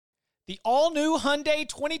The all-new Hyundai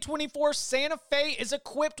 2024 Santa Fe is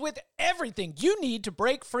equipped with everything you need to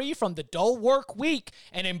break free from the dull work week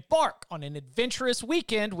and embark on an adventurous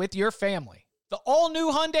weekend with your family. The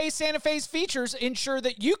all-new Hyundai Santa Fe's features ensure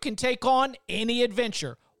that you can take on any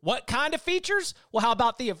adventure. What kind of features? Well, how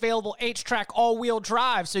about the available H-Track all-wheel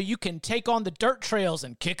drive so you can take on the dirt trails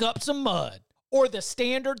and kick up some mud? Or the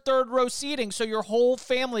standard third-row seating so your whole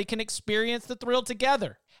family can experience the thrill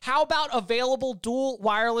together? How about available dual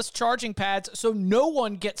wireless charging pads so no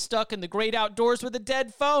one gets stuck in the great outdoors with a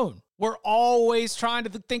dead phone? We're always trying to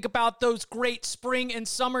think about those great spring and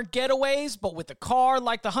summer getaways, but with a car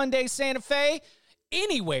like the Hyundai Santa Fe,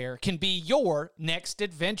 anywhere can be your next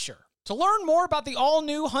adventure. To learn more about the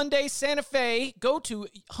all-new Hyundai Santa Fe, go to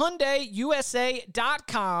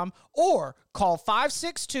HyundaiUSA.com or call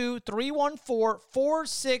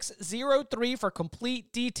 562-314-4603 for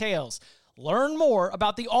complete details. Learn more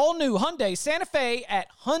about the all-new Hyundai Santa Fe at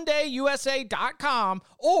HyundaiUSA.com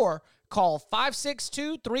or call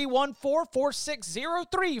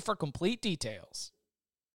 562-314-4603 for complete details.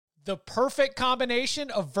 The perfect combination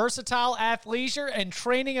of versatile athleisure and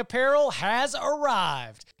training apparel has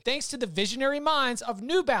arrived. Thanks to the visionary minds of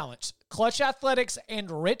New Balance, Clutch Athletics,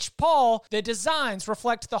 and Rich Paul, the designs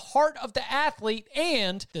reflect the heart of the athlete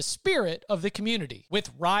and the spirit of the community. With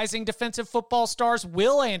rising defensive football stars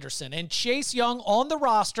Will Anderson and Chase Young on the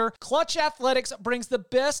roster, Clutch Athletics brings the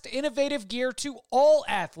best innovative gear to all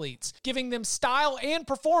athletes, giving them style and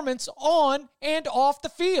performance on and off the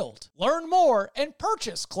field. Learn more and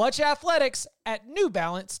purchase Clutch Athletics at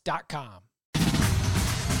newbalance.com.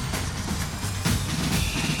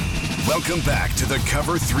 Welcome back to the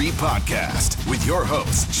Cover 3 podcast with your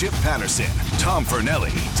hosts, Chip Patterson, Tom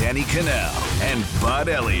Fornelli, Danny Cannell, and Bud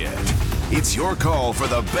Elliott. It's your call for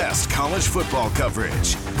the best college football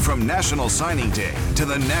coverage, from National Signing Day to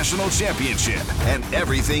the National Championship and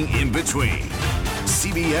everything in between.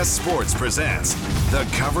 CBS Sports presents the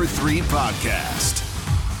Cover 3 podcast.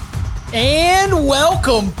 And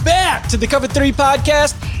welcome back to the Cover 3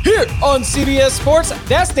 podcast here on CBS Sports.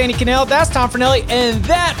 That's Danny Cannell, that's Tom Fornelli, and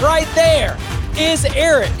that right there is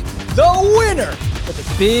Eric, the winner for the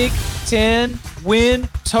Big Ten Win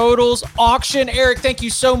Totals Auction. Eric, thank you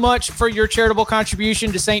so much for your charitable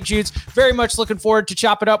contribution to St. Jude's. Very much looking forward to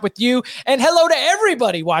chop it up with you. And hello to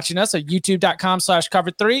everybody watching us at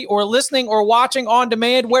youtube.com/cover3 or listening or watching on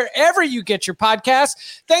demand wherever you get your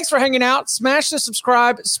podcasts. Thanks for hanging out. Smash the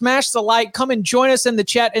subscribe, smash the like, come and join us in the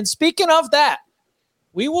chat. And speaking of that,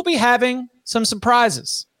 we will be having some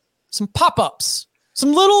surprises, some pop-ups,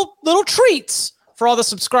 some little treats for all the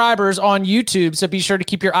subscribers on YouTube. So be sure to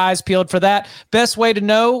keep your eyes peeled for that. Best way to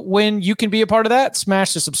know when you can be a part of that,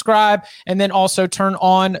 smash the subscribe and then also turn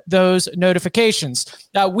on those notifications.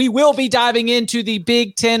 Now, we will be diving into the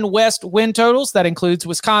Big Ten West win totals. That includes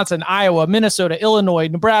Wisconsin, Iowa, Minnesota, Illinois,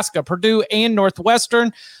 Nebraska, Purdue, and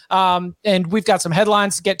Northwestern. And we've got some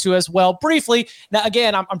headlines to get to as well briefly. Now,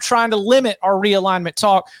 again, I'm trying to limit our realignment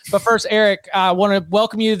talk. But first, Eric, I want to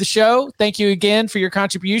welcome you to the show. Thank you again for your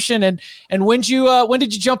contribution. And when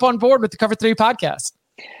did you jump on board with the Cover 3 podcast?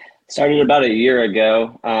 Started about a year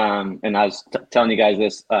ago, and I was telling you guys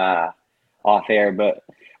this off air. But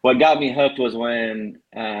what got me hooked was when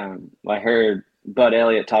I heard Bud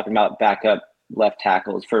Elliott talking about backup left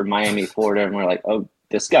tackles for Miami, Florida, and we're like, oh,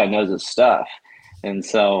 this guy knows his stuff. And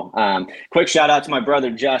so quick shout out to my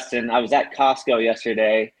brother, Justin. I was at Costco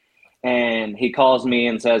yesterday and he calls me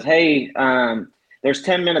and says, hey, there's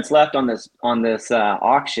 10 minutes left on this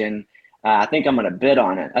auction. I think I'm going to bid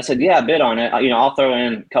on it. I said, yeah, bid on it. I'll throw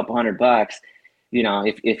in a couple $100,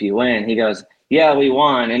 if you win. He goes, yeah, we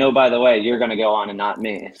won. And oh, by the way, you're going to go on and not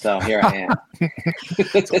me. So here I am.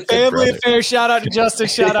 Family affair. Shout out to Justin.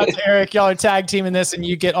 Shout out to Eric. Y'all are tag teaming this and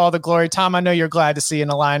you get all the glory. Tom, I know you're glad to see an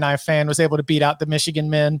Illini fan was able to beat out the Michigan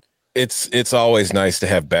men. It's always nice to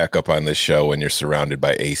have backup on this show when you're surrounded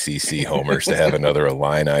by ACC homers, to have another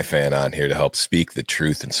Illini fan on here to help speak the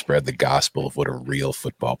truth and spread the gospel of what a real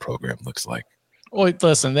football program looks like. Well,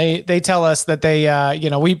 listen, they tell us that they,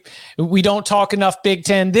 we don't talk enough Big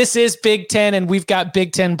Ten. This is Big Ten, and we've got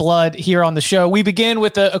Big Ten blood here on the show. We begin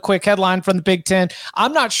with a quick headline from the Big Ten.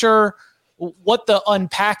 I'm not sure what the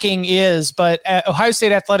unpacking is, but Ohio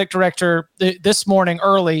State athletic director this morning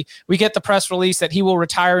early, we get the press release that he will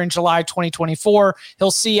retire in July 2024.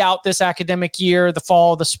 He'll see out this academic year, the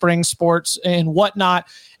fall, the spring sports and whatnot.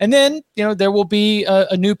 And then, there will be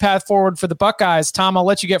a new path forward for the Buckeyes. Tom, I'll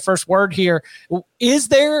let you get first word here. Is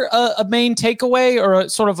there a main takeaway or a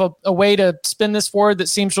sort of a way to spin this forward that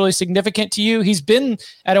seems really significant to you? He's been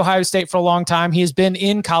at Ohio State for a long time. He has been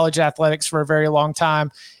in college athletics for a very long time.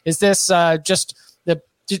 Is this just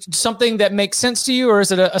something that makes sense to you, or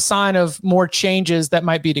is it a sign of more changes that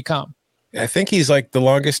might be to come? I think he's like the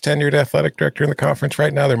longest tenured athletic director in the conference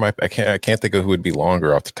right now. I can't think of who would be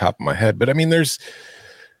longer off the top of my head, but I mean, there's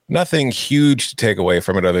nothing huge to take away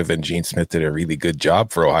from it other than Gene Smith did a really good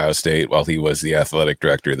job for Ohio State while he was the athletic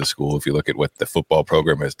director of the school. If you look at what the football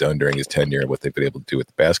program has done during his tenure and what they've been able to do with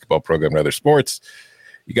the basketball program and other sports,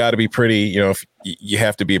 you got to be pretty, you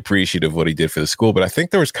have to be appreciative of what he did for the school. But I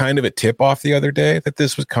think there was kind of a tip off the other day that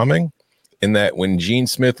this was coming, in that when Gene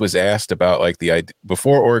Smith was asked about like the idea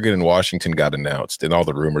before Oregon and Washington got announced and all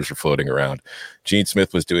the rumors were floating around, Gene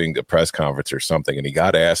Smith was doing a press conference or something, and he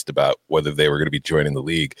got asked about whether they were going to be joining the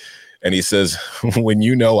league. And he says, when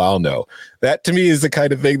you know, I'll know. That to me is the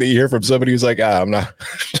kind of thing that you hear from somebody who's like, I'm not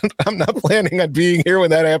planning on being here when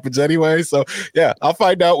that happens anyway. So yeah, I'll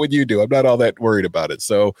find out when you do. I'm not all that worried about it.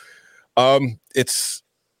 So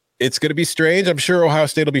it's going to be strange. I'm sure Ohio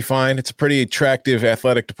State will be fine. It's a pretty attractive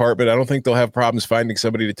athletic department. I don't think they'll have problems finding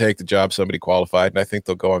somebody to take the job, somebody qualified. And I think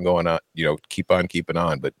they'll going on, keep on keeping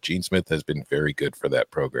on. But Gene Smith has been very good for that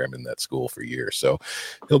program in that school for years. So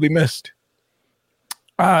he'll be missed.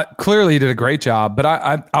 Clearly he did a great job, but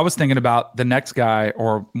I was thinking about the next guy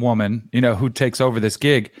or woman, who takes over this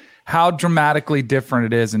gig, how dramatically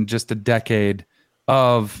different it is in just a decade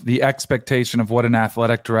of the expectation of what an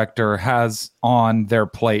athletic director has on their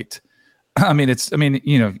plate.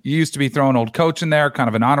 You used to be throwing old coach in there, kind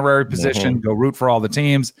of an honorary position, go root for all the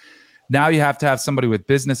teams. Now you have to have somebody with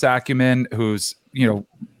business acumen who's,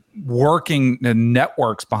 working the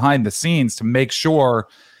networks behind the scenes to make sure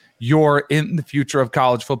you're in the future of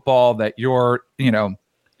college football, that you're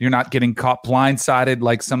not getting caught blindsided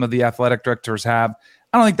like some of the athletic directors have.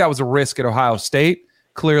 I don't think that was a risk at Ohio State.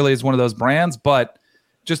 Clearly is one of those brands, but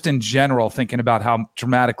just in general, thinking about how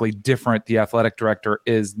dramatically different the athletic director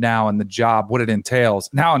is now and the job, what it entails,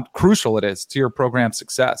 now and crucial it is to your program's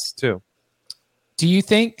success too. Do you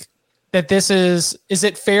think that is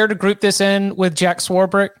it fair to group this in with Jack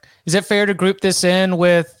Swarbrick? Is it fair to group this in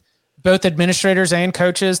with both administrators and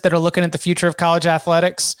coaches that are looking at the future of college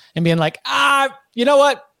athletics and being like, you know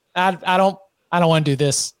what? I don't want to do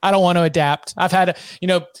this. I don't want to adapt. I've had,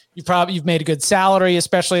 you've made a good salary,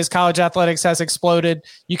 especially as college athletics has exploded.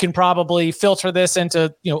 You can probably filter this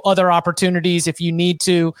into, other opportunities if you need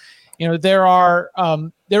to. There are,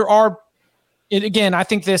 again, I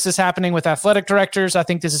think this is happening with athletic directors. I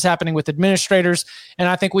think this is happening with administrators. And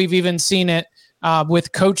I think we've even seen it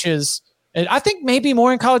with coaches. And I think maybe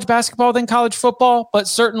more in college basketball than college football, but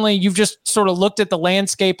certainly you've just sort of looked at the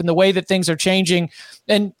landscape and the way that things are changing,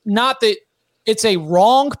 and not that it's a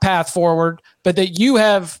wrong path forward, but that you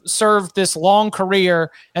have served this long career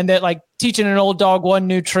and that like teaching an old dog one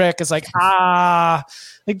new trick is like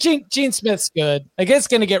Gene Smith's good. Like it's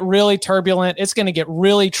going to get really turbulent. It's going to get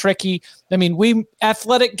really tricky. I mean, we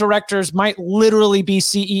athletic directors might literally be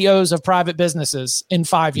CEOs of private businesses in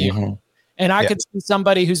 5 years. Mm-hmm. And I could see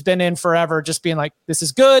somebody who's been in forever just being like, this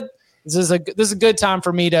is good. This is a good time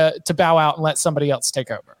for me to bow out and let somebody else take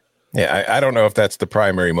over. Yeah, I don't know if that's the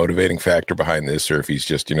primary motivating factor behind this, or if he's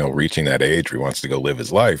just, reaching that age where he wants to go live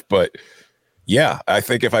his life. But yeah, I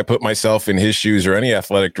think if I put myself in his shoes or any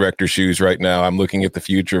athletic director's shoes right now, I'm looking at the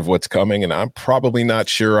future of what's coming, and I'm probably not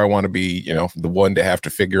sure I want to be, the one to have to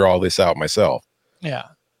figure all this out myself. Yeah,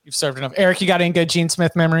 you've served enough. Eric, you got any good Gene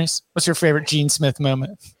Smith memories? What's your favorite Gene Smith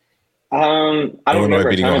moment? I don't Illinois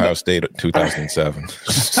beating Ohio State in 2007.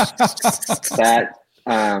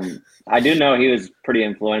 I do know he was pretty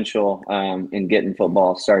influential in getting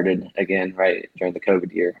football started again, right during the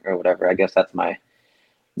COVID year or whatever. I guess that's my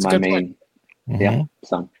main. Mm-hmm. Yeah.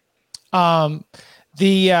 So. And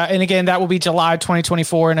again, that will be July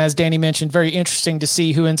 2024. And as Danny mentioned, very interesting to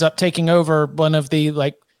see who ends up taking over one of the,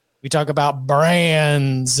 we talk about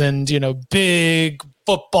brands and, big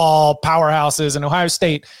football powerhouses, and Ohio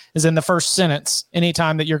State is in the first sentence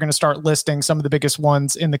anytime that you're going to start listing some of the biggest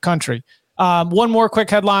ones in the country. One more quick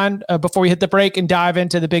headline before we hit the break and dive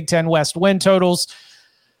into the Big Ten West win totals.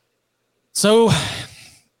 So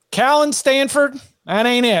Cal and Stanford, that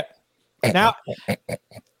ain't it. Now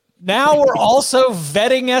we're also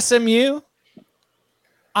vetting SMU.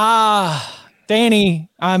 Danny,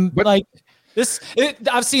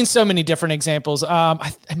 I've seen so many different examples.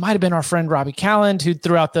 It might have been our friend Robbie Calland who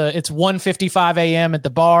threw out it's 1:55 a.m. at the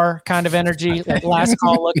bar kind of energy, like last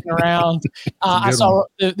call looking around. I saw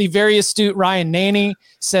the very astute Ryan Naney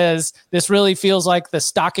says this really feels like the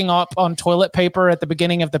stocking up on toilet paper at the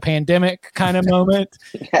beginning of the pandemic kind of moment.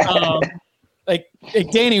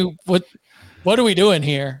 Danny, what are we doing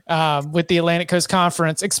here with the Atlantic Coast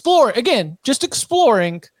Conference? Just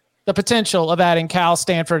exploring the potential of adding Cal,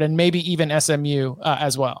 Stanford, and maybe even SMU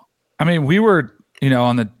as well. I mean, we were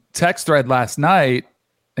on the text thread last night,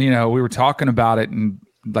 we were talking about it, and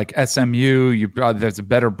like SMU, there's a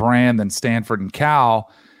better brand than Stanford and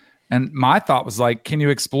Cal. And my thought was like, can you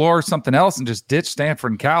explore something else and just ditch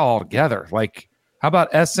Stanford and Cal altogether? Like, how about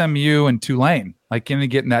SMU and Tulane? Like, can you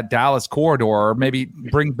get in that Dallas corridor, or maybe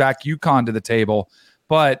bring back UConn to the table?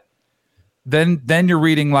 But then you're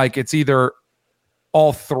reading like it's either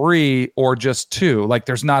all three or just two. Like,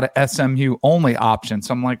 there's not a SMU only option.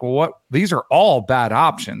 So I'm like, well, what? These are all bad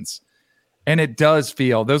options. And it does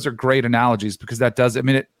feel, those are great analogies, because that does, I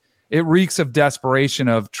mean, it reeks of desperation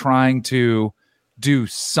of trying to do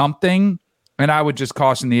something. And I would just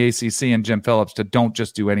caution the ACC and Jim Phillips to don't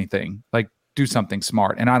just do anything, like do something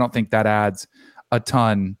smart. And I don't think that adds a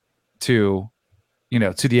ton to,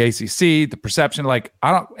 to the ACC, the perception. Like,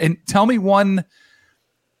 and tell me one,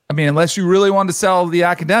 I mean, unless you really want to sell the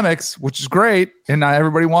academics, which is great, and not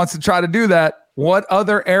everybody wants to try to do that, what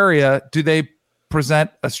other area do they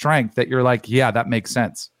present a strength that you're like, yeah, that makes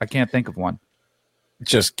sense? I can't think of one.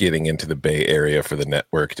 Just getting into the Bay Area for the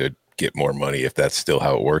network to get more money, if that's still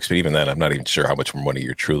how it works. But even then, I'm not even sure how much more money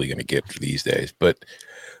you're truly going to get for these days. But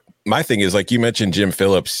my thing is, like you mentioned, Jim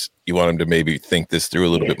Phillips, you want him to maybe think this through a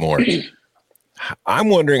little bit more. I'm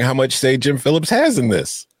wondering how much say Jim Phillips has in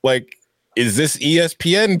this. Like, is this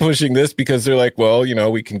ESPN pushing this because they're like, well,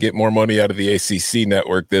 we can get more money out of the ACC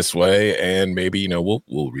network this way, and maybe,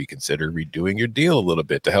 we'll reconsider redoing your deal a little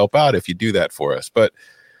bit to help out if you do that for us. But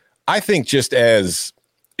I think just as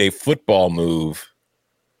a football move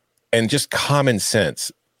and just common sense,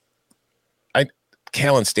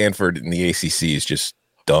 Cal and Stanford in the ACC is just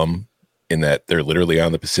dumb in that they're literally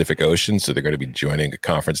on the Pacific Ocean, so they're going to be joining a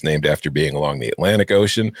conference named after being along the Atlantic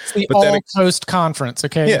Ocean. It's the All-Coast Conference,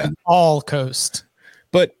 okay? Yeah. All-Coast.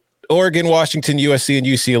 But Oregon, Washington, USC, and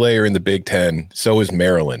UCLA are in the Big Ten. So is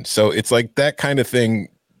Maryland. So it's like that kind of thing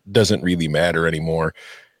doesn't really matter anymore.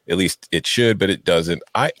 At least it should, but it doesn't.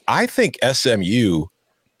 I think SMU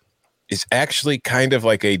is actually kind of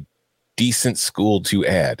like a decent school to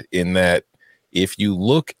add, in that if you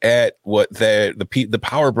look at what the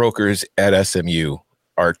power brokers at SMU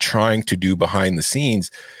are trying to do behind the scenes,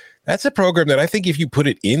 that's a program that I think if you put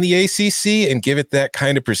it in the ACC and give it that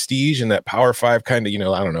kind of prestige and that Power 5 kind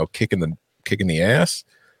of, kicking the ass,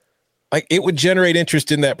 like, it would generate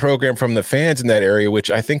interest in that program from the fans in that area, which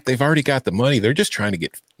I think they've already got the money. They're just trying to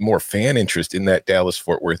get more fan interest in that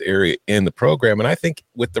Dallas-Fort Worth area in the program. And I think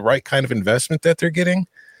with the right kind of investment that they're getting,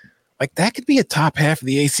 like, that could be a top half of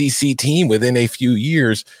the ACC team within a few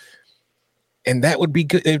years. And that would be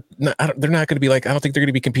good. They're not going to be like, I don't think they're going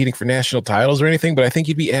to be competing for national titles or anything, but I think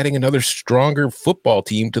you'd be adding another stronger football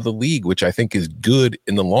team to the league, which I think is good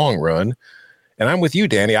in the long run. And I'm with you,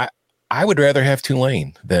 Danny. I would rather have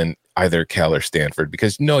Tulane than either Cal or Stanford,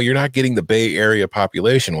 because no, you're not getting the Bay Area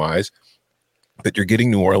population wise, but you're getting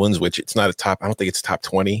New Orleans, which it's not I don't think it's top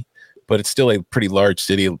 20, but it's still a pretty large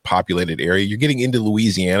city, populated area. You're getting into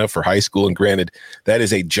Louisiana for high school. And granted, that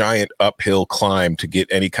is a giant uphill climb to get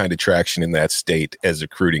any kind of traction in that state as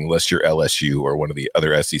recruiting, unless you're LSU or one of the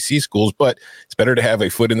other SEC schools, but it's better to have a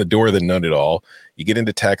foot in the door than none at all. You get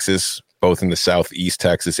into Texas, both in the Southeast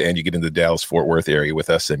Texas, and you get into the Dallas-Fort Worth area with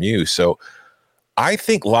SMU. So I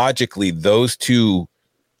think logically those two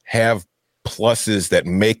have pluses that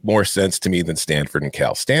make more sense to me than Stanford and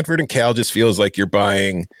Cal. Stanford and Cal just feels like you're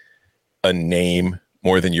buying a name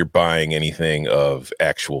more than you're buying anything of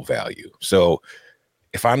actual value. So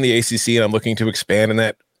if I'm the ACC and I'm looking to expand in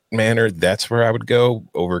that manner, that's where I would go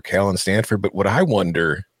over Cal and Stanford. But what I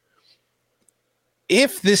wonder,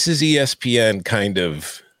 if this is ESPN kind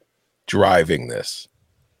of driving this,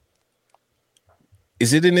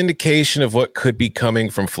 is it an indication of what could be coming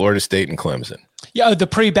from Florida State and Clemson? Yeah, the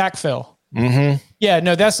pre-backfill. Mm-hmm. Yeah,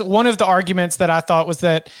 no, that's one of the arguments that I thought was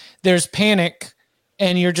that there's panic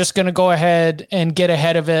and you're just going to go ahead and get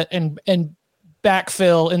ahead of it and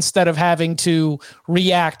backfill instead of having to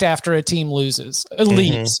react after a team leaves.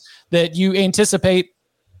 That you anticipate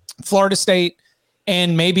Florida State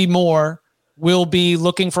and maybe more will be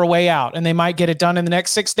looking for a way out, and they might get it done in the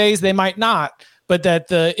next 6 days. They might not. But that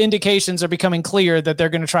the indications are becoming clear that they're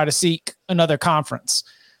going to try to seek another conference.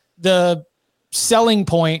 The selling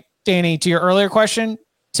point, Danny, to your earlier question,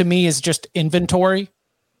 to me is just inventory.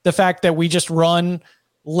 The fact that we just run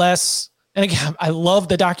less. And again, I love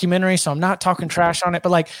the documentary, so I'm not talking trash on it, but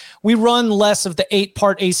like, we run less of the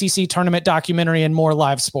 8-part ACC tournament documentary and more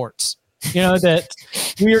live sports. That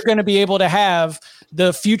we are going to be able to have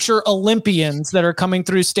the future Olympians that are coming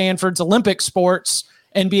through Stanford's Olympic sports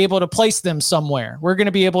and be able to place them somewhere. We're going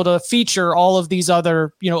to be able to feature all of these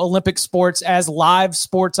other, Olympic sports as live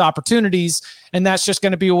sports opportunities. And that's just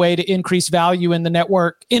going to be a way to increase value in the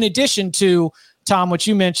network, in addition to Tom, what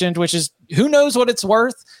you mentioned, which is who knows what it's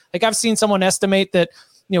worth. Like I've seen someone estimate that,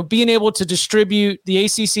 being able to distribute the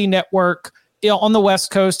ACC network on the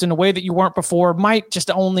West Coast in a way that you weren't before might just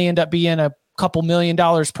only end up being a couple $1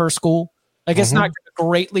 million per school. Like it's not going to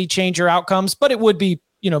greatly change your outcomes, but it would be,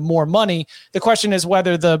 more money. The question is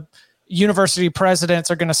whether the university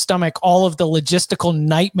presidents are going to stomach all of the logistical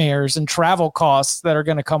nightmares and travel costs that are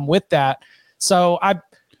going to come with that. So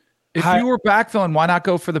if you were backfilling, why not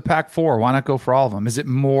go for the Pac-4? Why not go for all of them? Is it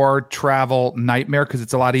more travel nightmare because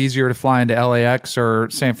it's a lot easier to fly into LAX or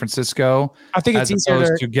San Francisco? I think it's easier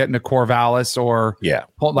opposed to get into Corvallis or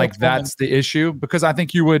that's the issue. Because I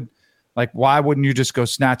think you would why wouldn't you just go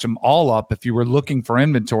snatch them all up if you were looking for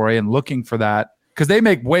inventory and looking for that? Because they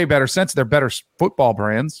make way better sense. They're better football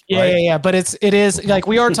brands. Yeah. But it is like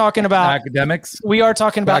we are talking about academics. We are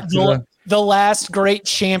talking about the last great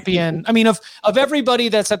champion. I mean, of everybody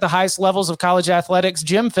that's at the highest levels of college athletics,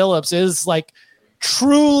 Jim Phillips is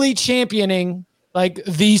truly championing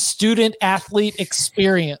the student athlete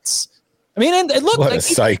experience. I mean, and look, what a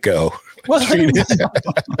psycho. Well,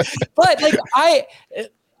 but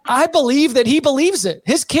I believe that he believes it.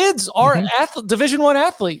 His kids are Division I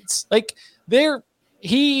athletes.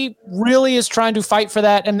 He really is trying to fight for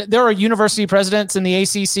that. And there are university presidents in the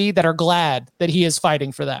ACC that are glad that he is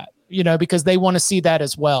fighting for that, because they want to see that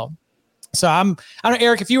as well. So I don't know,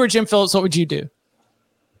 Eric, if you were Jim Phillips, what would you do?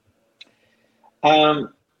 I'm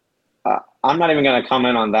not even going to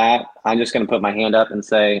comment on that. I'm just going to put my hand up and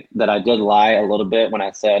say that I did lie a little bit when I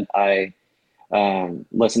said I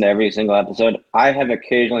listen to every single episode. I have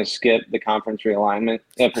occasionally skipped the conference realignment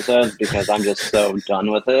episodes because I'm just so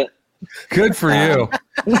done with it. Good for you.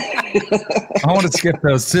 I want to skip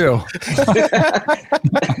those too.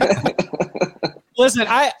 Listen,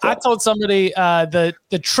 I told somebody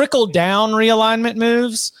the trickle down realignment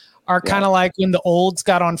moves are kind of like when the olds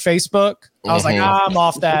got on Facebook. I was like, I'm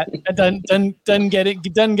off that. It doesn't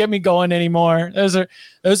get me going anymore. Those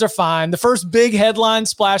are fine. The first big headline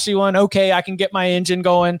splashy one, okay, I can get my engine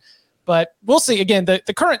going. But we'll see. Again, the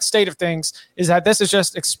current state of things is that this is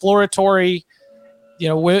just exploratory.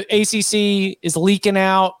 ACC is leaking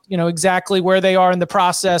out, exactly where they are in the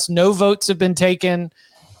process. No votes have been taken.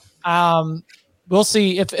 We'll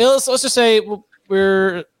see let's just say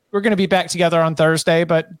we're going to be back together on Thursday,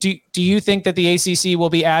 but do you think that the ACC will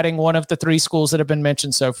be adding one of the 3 schools that have been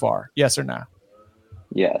mentioned so far? Yes or no?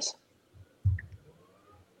 Yes.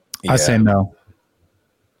 I say no.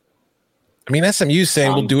 I mean, SMU's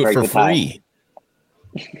saying we'll do it for free.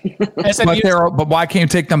 But why can't you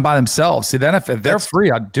take them by themselves? See, then if they're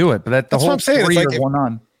free, I'd do it. But that's whole what I'm saying. One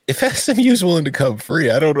on. If SMU's willing to come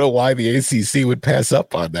free, I don't know why the ACC would pass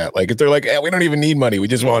up on that. If they're like, we don't even need money, we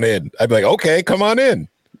just want in. I'd be like, okay, come on in.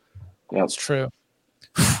 That's true.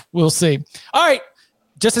 We'll see. All right.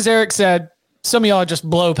 Just as Eric said, some of y'all just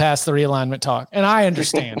blow past the realignment talk, and I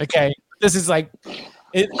understand. Okay. This is I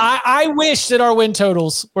wish that our win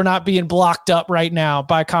totals were not being blocked up right now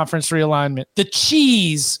by conference realignment. The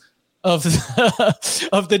cheese of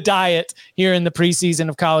the diet here in the preseason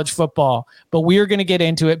of college football. But we're going to get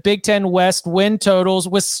into it. Big Ten West win totals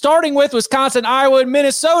starting with Wisconsin, Iowa, and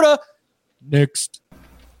Minnesota. Next.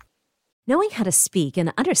 Knowing how to speak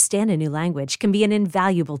and understand a new language can be an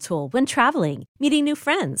invaluable tool when traveling, meeting new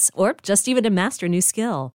friends, or just even to master a new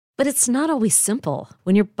skill. But it's not always simple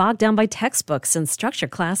when you're bogged down by textbooks and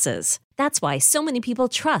structured classes. That's why so many people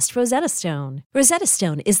trust Rosetta Stone. Rosetta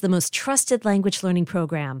Stone is the most trusted language learning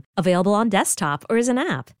program, available on desktop or as an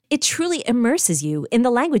app. It truly immerses you in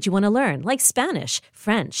the language you want to learn, like Spanish,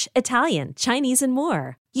 French, Italian, Chinese, and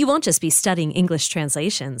more. You won't just be studying English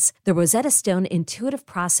translations. The Rosetta Stone intuitive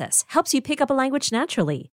process helps you pick up a language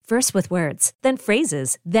naturally, first with words, then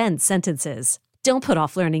phrases, then sentences. Don't put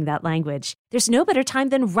off learning that language. There's no better time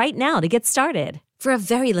than right now to get started. For a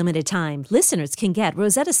very limited time, listeners can get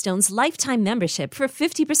Rosetta Stone's lifetime membership for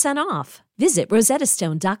 50% off. Visit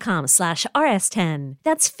rosettastone.com/rs10.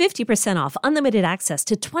 That's 50% off unlimited access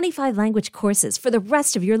to 25 language courses for the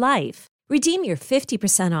rest of your life. Redeem your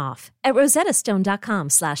 50% off at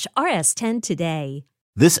rosettastone.com/rs10 today.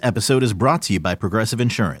 This episode is brought to you by Progressive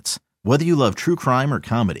Insurance. Whether you love true crime or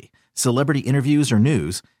comedy, celebrity interviews or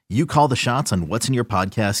news, you call the shots on what's in your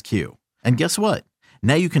podcast queue. And guess what?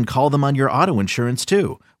 Now you can call them on your auto insurance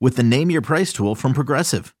too with the Name Your Price tool from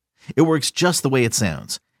Progressive. It works just the way it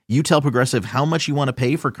sounds. You tell Progressive how much you want to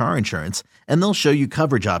pay for car insurance, and they'll show you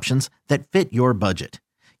coverage options that fit your budget.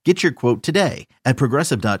 Get your quote today at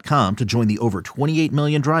Progressive.com to join the over 28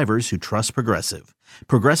 million drivers who trust Progressive.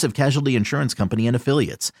 Progressive Casualty Insurance Company and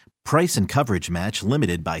Affiliates. Price and coverage match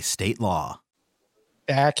limited by state law.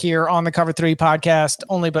 back here on the Cover 3 podcast.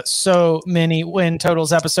 Only but so many win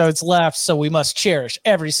totals episodes left, so we must cherish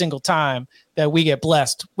every single time that we get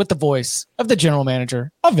blessed with the voice of the general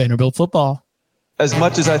manager of Vanderbilt football. As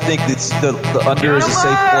much as I think it's the under is a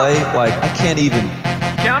safe play, like I can't even.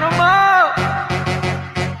 Count them up!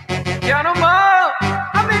 Count them up!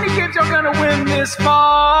 How many games are going to win this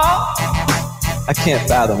fall? I can't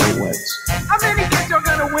fathom 8 wins. How many games are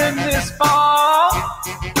going to win this fall?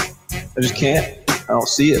 I just can't. I don't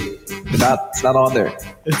see it. It's not on there.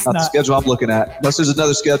 It's not the schedule I'm looking at. Unless there's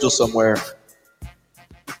another schedule somewhere.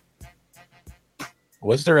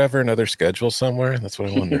 Was there ever another schedule somewhere? That's what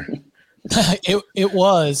I wonder. It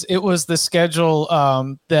was the schedule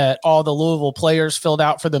that all the Louisville players filled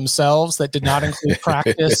out for themselves that did not include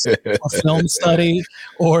practice or film study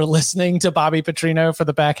or listening to Bobby Petrino for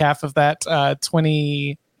the back half of that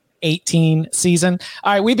 2018 season.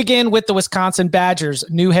 All right, we begin with the Wisconsin Badgers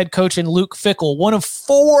new head coach in Luke Fickell, one of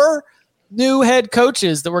 4 new head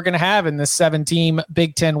coaches that we're going to have in this 7-team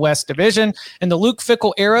Big Ten West division. And the Luke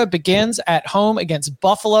Fickell era begins at home against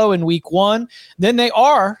Buffalo in week 1. Then they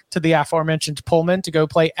are to the aforementioned Pullman to go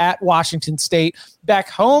play at Washington State, back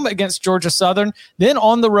home against Georgia Southern, then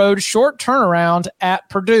on the road, short turnaround at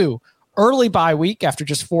Purdue. Early bye week after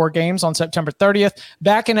just 4 games on September 30th.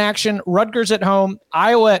 Back in action, Rutgers at home,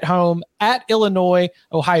 Iowa at home, at Illinois,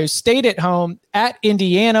 Ohio State at home, at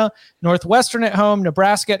Indiana, Northwestern at home,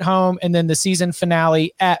 Nebraska at home, and then the season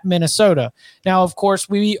finale at Minnesota. Now, of course,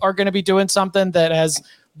 we are going to be doing something that has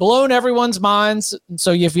blown everyone's minds.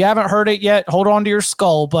 So if you haven't heard it yet, hold on to your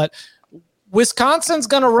skull. But Wisconsin's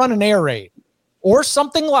going to run an air raid, or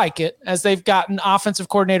something like it, as they've gotten offensive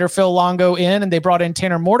coordinator Phil Longo in, and they brought in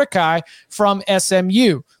Tanner Mordecai from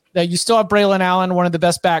SMU. Now, you still have Braylon Allen, one of the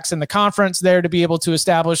best backs in the conference, there to be able to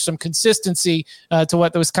establish some consistency to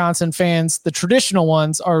what the Wisconsin fans, the traditional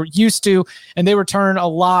ones, are used to, and they return a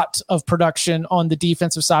lot of production on the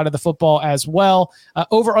defensive side of the football as well.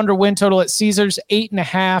 Over-under win total at Caesars,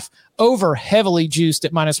 8.5. Over heavily juiced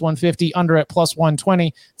at -150, under at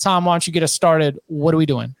 +120. Tom, why don't you get us started? What are we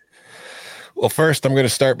doing? Well, first, I'm going to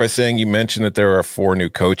start by saying you mentioned that there are 4 new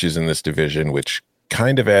coaches in this division, which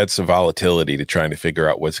kind of adds some volatility to trying to figure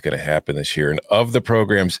out what's going to happen this year. And of the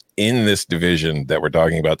programs in this division that we're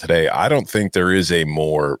talking about today, I don't think there is a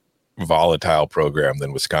more volatile program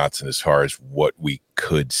than Wisconsin as far as what we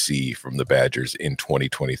could see from the Badgers in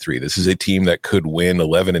 2023. This is a team that could win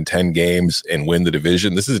 11 and 10 games and win the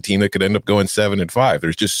division. This is a team that could end up going 7 and 5.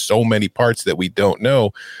 There's just so many parts that we don't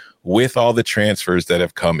know, with all the transfers that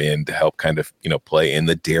have come in to help kind of, play in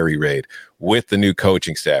the dairy raid, with the new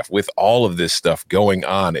coaching staff, with all of this stuff going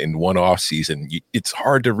on in one off season. It's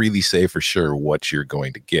hard to really say for sure what you're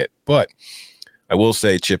going to get. But I will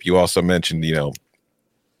say, Chip, you also mentioned, the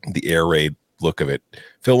air raid look of it.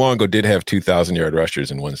 Phil Longo did have 2,000-yard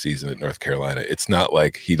rushers in one season at North Carolina. It's not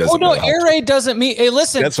like he doesn't. Oh no, air raid doesn't mean. Hey,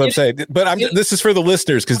 listen, that's what I'm saying. But this is for the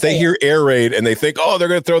listeners, because they hear air raid and they think, oh, they're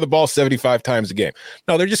going to throw the ball 75 times a game.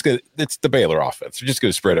 No, they're just going to. It's the Baylor offense. They're just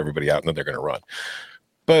going to spread everybody out and then they're going to run.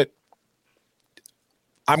 But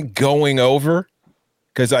I'm going over,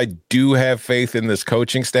 because I do have faith in this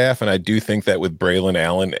coaching staff, and I do think that with Braylon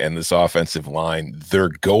Allen and this offensive line, they're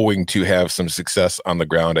going to have some success on the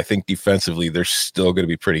ground. I think defensively, they're still going to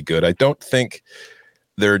be pretty good. I don't think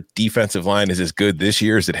their defensive line is as good this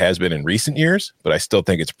year as it has been in recent years, but I still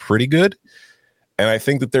think it's pretty good. And I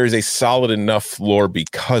think that there is a solid enough floor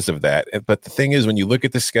because of that. But the thing is, when you look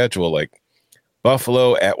at the schedule, like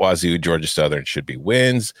Buffalo, at Wazoo, Georgia Southern should be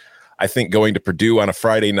wins. I think going to Purdue on a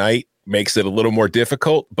Friday night makes it a little more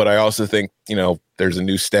difficult, but I also think, there's a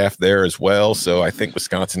new staff there as well. So I think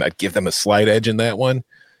Wisconsin, I'd give them a slight edge in that one.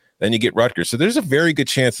 Then you get Rutgers. So there's a very good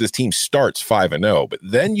chance this team starts 5-0, but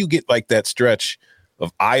then you get like that stretch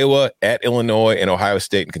of Iowa, at Illinois, and Ohio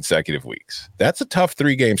State in consecutive weeks. That's a tough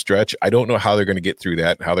 3-game stretch. I don't know how they're going to get through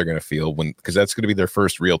that and how they're going to feel, because that's going to be their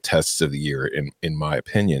first real tests of the year, in my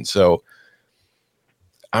opinion. So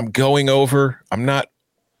I'm going over. I'm not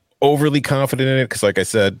overly confident in it, because like I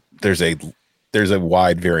said, there's a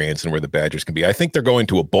wide variance in where the Badgers can be. I think they're going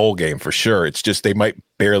to a bowl game for sure. It's just they might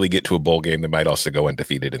barely get to a bowl game. They might also go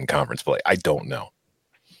undefeated in conference play. I don't know.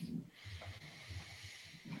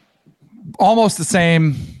 Almost the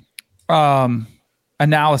same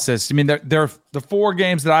analysis. I mean, they're the 4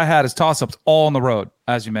 games that I had as toss-ups all on the road,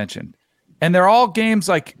 as you mentioned. And they're all games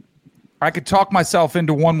like I could talk myself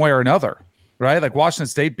into one way or another. Right? Like Washington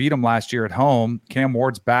State beat them last year at home. Cam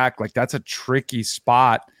Ward's back. Like that's a tricky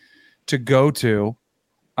spot to go to.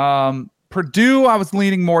 Purdue, I was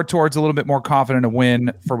leaning more towards a little bit more confident a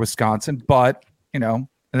win for Wisconsin, but and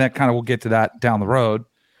that kind of, we'll get to that down the road.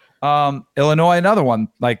 Illinois, another one.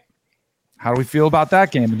 Like, How do we feel about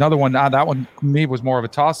that game? Another one, that one to me was more of a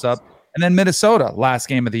toss-up. And then Minnesota, last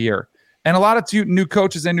game of the year. And a lot of new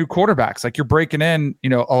coaches and new quarterbacks. Like you're breaking in,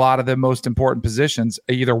 a lot of the most important positions,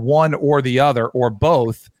 either one or the other or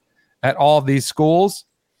both at all of these schools.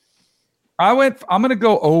 I'm going to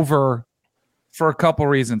go over for a couple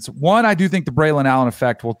reasons. One, I do think the Braylon Allen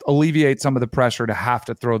effect will alleviate some of the pressure to have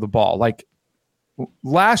to throw the ball. Like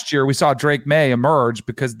last year, we saw Drake May emerge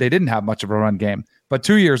because they didn't have much of a run game. But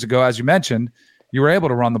 2 years ago, as you mentioned, you were able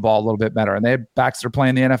to run the ball a little bit better, and they had backs that are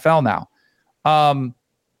playing the NFL now.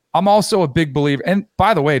 I'm also a big believer. And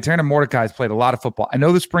by the way, Tanner Mordecai has played a lot of football. I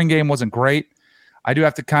know the spring game wasn't great. I do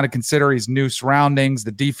have to kind of consider his new surroundings.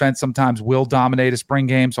 The defense sometimes will dominate a spring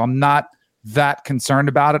game, so I'm not that concerned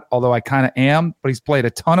about it, although I kind of am. But he's played a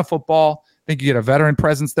ton of football. I think you get a veteran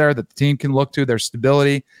presence there that the team can look to. There's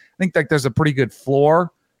stability. I think that there's a pretty good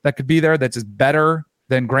floor that could be there that's just better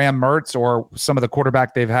than Graham Mertz or some of the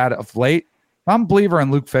quarterback they've had of late. I'm a believer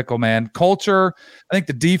in Luke Fickell, man. Culture, I think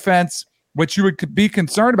the defense, which you would be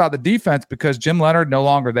concerned about the defense because Jim Leonard no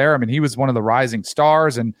longer there. I mean, he was one of the rising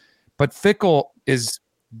stars, but Fickell is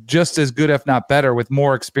just as good, if not better, with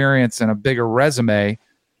more experience and a bigger resume.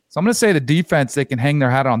 So I'm going to say the defense, they can hang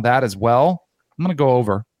their hat on that as well. I'm going to go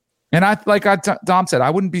over. And Dom said, I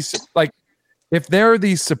wouldn't be like, if they're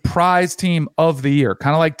the surprise team of the year,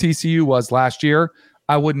 kind of like TCU was last year,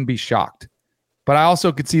 I wouldn't be shocked. But I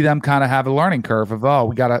also could see them kind of have a learning curve of,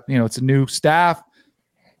 we got to, it's a new staff.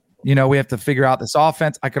 We have to figure out this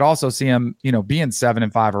offense. I could also see them, being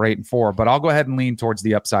 7-5 or 8-4, but I'll go ahead and lean towards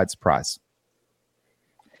the upside surprise.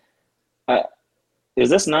 Is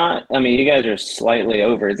this not, you guys are slightly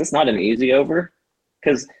over. Is this not an easy over?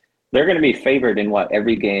 Because they're going to be favored in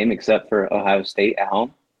every game except for Ohio State at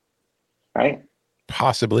home, right?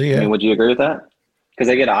 Possibly, yeah. Would you agree with that? Because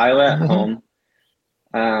they get Iowa at home.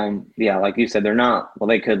 Like you said, they're not,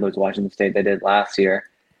 they could lose Washington State. They did last year.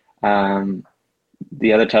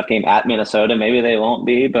 The other tough game at Minnesota, maybe they won't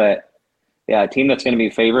be, but a team that's going to be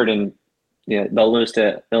favored and they'll lose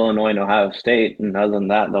to Illinois and Ohio State. And other than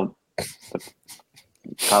that, they'll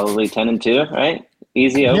probably 10-2, right?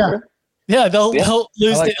 Easy over. Yeah, they'll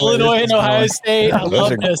lose to Illinois and Ohio State. I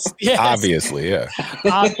love this. Yes. Obviously, yeah.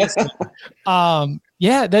 Obviously.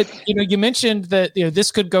 That you mentioned that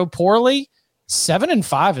this could go poorly.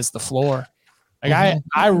 7-5 is the floor. Like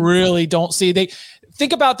I really don't see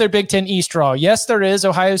think about their Big Ten East draw. Yes, there is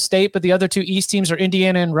Ohio State, but the other two East teams are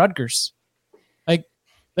Indiana and Rutgers. Like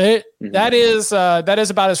that is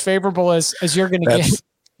about as favorable as you're going to get.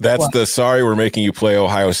 That's sorry we're making you play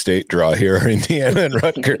Ohio State draw here, Indiana and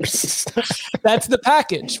Rutgers. That's the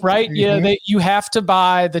package, right? Mm-hmm. Yeah, you have to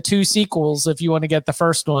buy the two sequels if you want to get the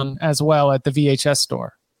first one as well at the VHS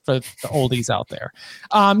store for the oldies out there.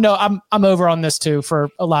 No, I'm over on this too for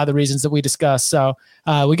a lot of the reasons that we discussed. So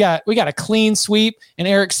we got a clean sweep, and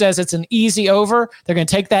Eric says it's an easy over. They're going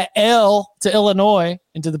to take that L to Illinois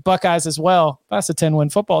and to the Buckeyes as well. That's a 10-win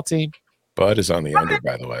football team. Bud is on the under,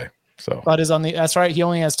 by the way. So Bud is on that's right. He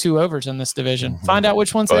only has 2 overs in this division. Mm-hmm. Find out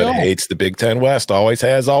which ones they are. Hates the Big Ten West. Always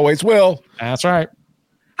has, always will. That's right.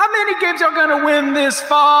 How many games are going to win this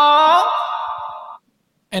fall?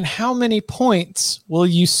 And how many points will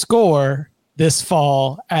you score this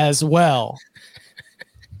fall as well?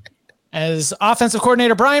 As offensive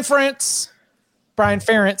coordinator Brian Ferentz,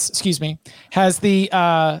 has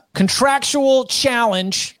the contractual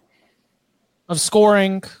challenge of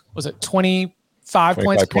scoring, was it 25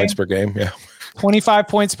 points per game? Yeah. 25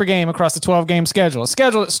 points per game across the 12-game schedule. A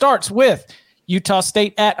schedule that starts with Utah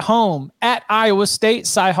State at home, at Iowa State,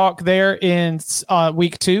 Cyhawk there in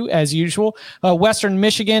week 2 as usual. Western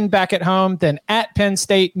Michigan back at home, then at Penn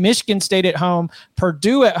State, Michigan State at home,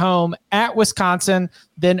 Purdue at home, at Wisconsin,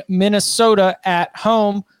 then Minnesota at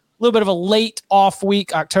home. A little bit of a late off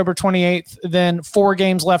week, October 28th, then 4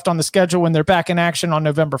 games left on the schedule when they're back in action on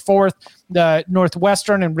November 4th. The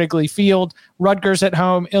Northwestern and Wrigley Field, Rutgers at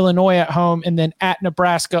home, Illinois at home, and then at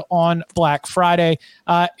Nebraska on Black Friday.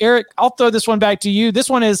 Eric, I'll throw this one back to you.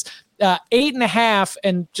 This one is 8.5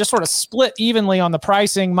 and just sort of split evenly on the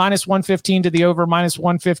pricing, -115 to the over,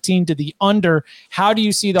 -115 to the under. How do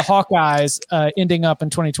you see the Hawkeyes ending up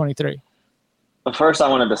in 2023? Well, first I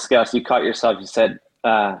want to discuss, you caught yourself, you said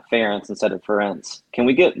Ferentz instead of Ferentz. Can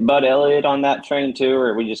we get Bud Elliott on that train too, or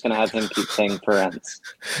are we just going to have him keep saying Ferentz?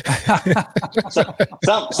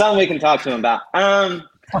 Something we can talk to him about.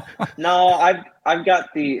 No, I've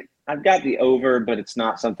got the over, but it's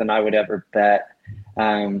not something I would ever bet.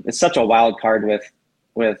 It's such a wild card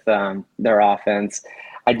with their offense.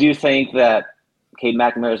 I do think that Cade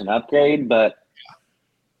McNamara is an upgrade, but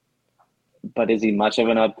is he much of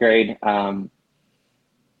an upgrade?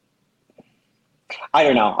 I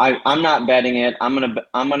don't know. I'm not betting it. I'm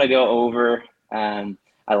gonna go over.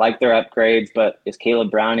 I like their upgrades, but is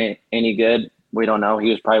Caleb Brown any good? We don't know. He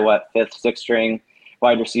was probably fifth, sixth string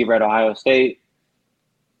wide receiver at Ohio State.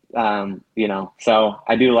 So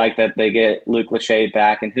I do like that they get Luke Lachey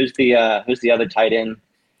back. And who's the other tight end?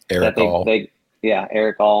 Eric All.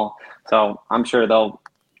 Eric All. So I'm sure they'll,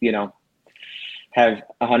 have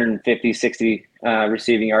 150, 60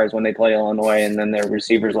 receiving yards when they play Illinois, and then their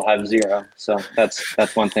receivers will have 0. So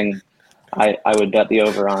that's one thing I would bet the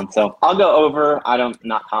over on. So I'll go over.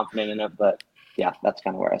 Not confident in it, but yeah, that's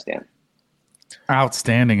kind of where I stand.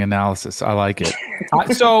 Outstanding analysis. I like it.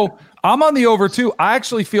 So I'm on the over too. I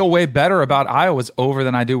actually feel way better about Iowa's over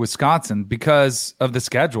than I do Wisconsin because of the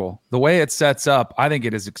schedule. The way it sets up, I think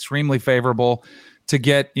it is extremely favorable to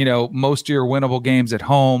get, most of your winnable games at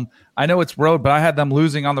home. I know it's road, but I had them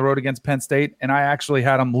losing on the road against Penn State, and I actually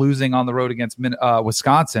had them losing on the road against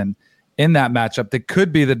Wisconsin in that matchup. That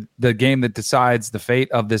could be the game that decides the fate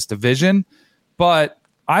of this division. But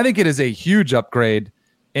I think it is a huge upgrade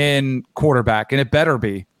in quarterback, and it better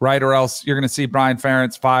be, right? Or else you're going to see Brian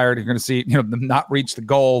Ferentz fired. You're going to see, them not reach the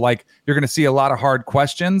goal. Like, you're going to see a lot of hard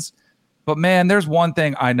questions. But man, there's one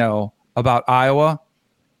thing I know about Iowa,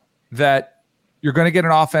 that you're going to get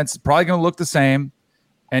an offense that's probably going to look the same,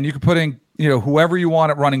 and you can put in, whoever you want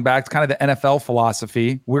at running back. It's kind of the NFL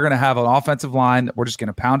philosophy. We're going to have an offensive line that we're just going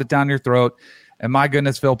to pound it down your throat. And my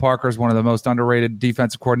goodness, Phil Parker is one of the most underrated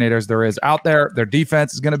defensive coordinators there is out there. Their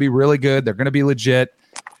defense is going to be really good. They're going to be legit,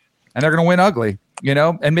 and they're going to win ugly,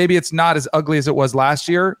 and maybe it's not as ugly as it was last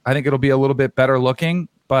year. I think it'll be a little bit better looking,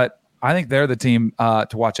 but I think they're the team to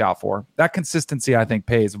watch out for. That consistency, I think,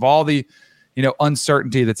 pays. Of all the,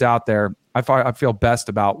 uncertainty that's out there, I feel best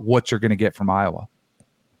about what you're going to get from Iowa.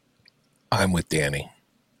 I'm with Danny.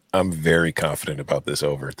 I'm very confident about this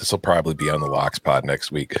over. This will probably be on the Locks Pod next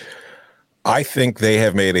week. I think they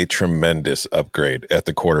have made a tremendous upgrade at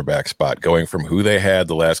the quarterback spot, going from who they had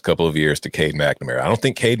the last couple of years to Cade McNamara. I don't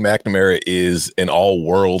think Cade McNamara is an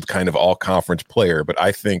all-world kind of all-conference player, but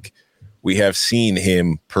I think we have seen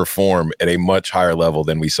him perform at a much higher level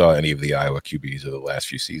than we saw any of the Iowa QBs of the last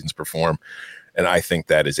few seasons perform. And I think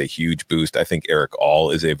that is a huge boost. I think Eric All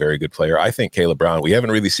is a very good player. I think Caleb Brown, we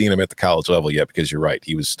haven't really seen him at the college level yet, because you're right.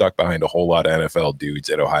 He was stuck behind a whole lot of NFL dudes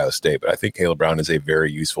at Ohio State. But I think Caleb Brown is a very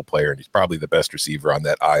useful player, and he's probably the best receiver on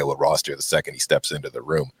that Iowa roster the second he steps into the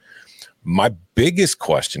room. My biggest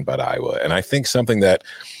question about Iowa, and I think something that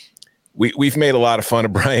we've made a lot of fun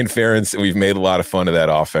of Brian Ferentz, and we've made a lot of fun of that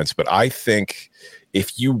offense. But I think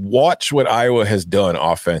if you watch what Iowa has done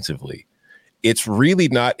offensively, it's really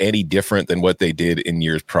not any different than what they did in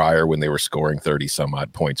years prior when they were scoring 30 some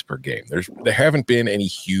odd points per game. There haven't been any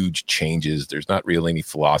huge changes. There's not really any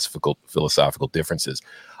philosophical differences.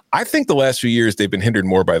 I think the last few years they've been hindered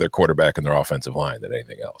more by their quarterback and their offensive line than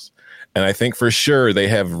anything else. And I think for sure they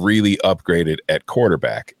have really upgraded at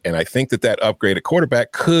quarterback. And I think that upgrade at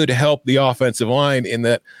quarterback could help the offensive line, in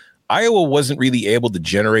that Iowa wasn't really able to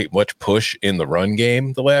generate much push in the run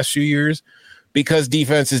game the last few years, because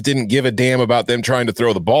defenses didn't give a damn about them trying to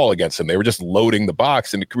throw the ball against them. They were just loading the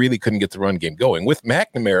box, and it really couldn't get the run game going. With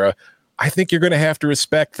McNamara, I think you're going to have to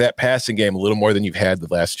respect that passing game a little more than you've had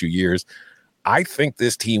the last 2 years. I think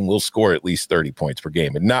this team will score at least 30 points per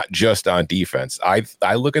game, and not just on defense. I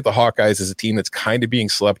look at the Hawkeyes as a team that's kind of being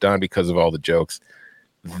slept on because of all the jokes.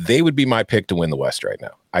 They would be my pick to win the West right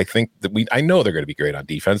now. I think that I know they're going to be great on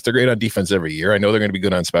defense. They're great on defense every year. I know they're going to be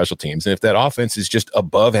good on special teams. And if that offense is just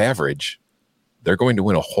above average, they're going to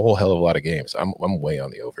win a whole hell of a lot of games. I'm way on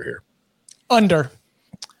the over here. Under.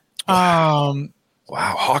 Wow,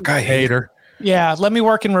 Hawkeye hater. Yeah, let me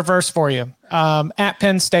work in reverse for you. At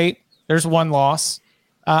Penn State, there's one loss.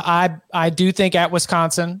 I do think at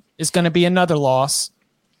Wisconsin is going to be another loss.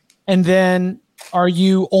 And then are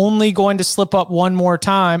you only going to slip up one more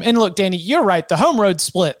time? And look, Danny, you're right. The home road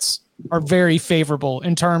splits are very favorable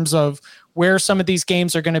in terms of where some of these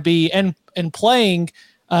games are going to be, and playing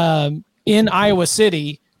in Iowa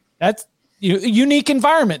City. That's a unique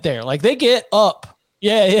environment there. Like, they get up.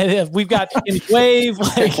 Yeah. We've got wave.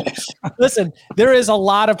 Like, listen, there is a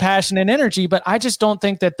lot of passion and energy, but I just don't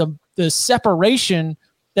think that the separation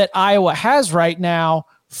that Iowa has right now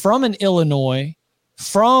from an Illinois,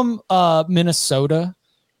 from Minnesota,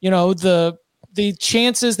 the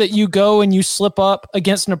chances that you go and you slip up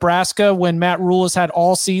against Nebraska when Matt Rule has had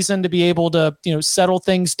all season to be able to, settle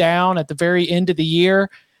things down at the very end of the year.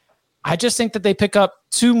 I just think that they pick up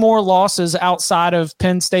 2 more losses outside of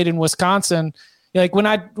Penn State and Wisconsin. Like, when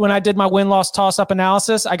I did my win-loss toss-up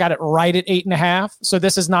analysis, I got it right at 8.5. So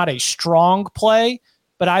this is not a strong play,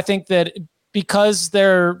 but I think that because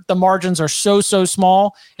the margins are so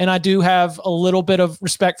small, and I do have a little bit of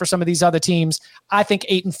respect for some of these other teams, I think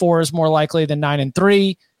 8-4 is more likely than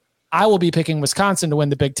 9-3. I will be picking Wisconsin to win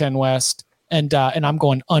the Big Ten West, and I'm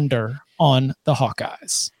going under on the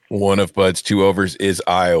Hawkeyes. One of Bud's 2 overs is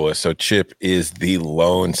Iowa, so Chip is the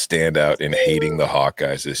lone standout in hating the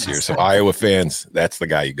Hawkeyes this year. So Iowa fans, that's the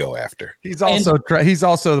guy you go after. He's also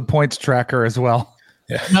the points tracker as well.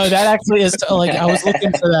 Yeah. No, that actually is like I was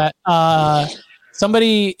looking for that.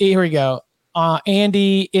 Somebody, here we go.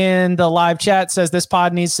 Andy in the live chat says this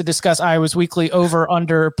pod needs to discuss Iowa's weekly over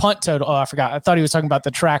under punt total. Oh, I forgot. I thought he was talking about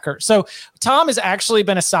the tracker. So Tom has actually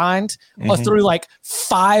been assigned through like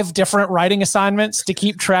 5 different writing assignments to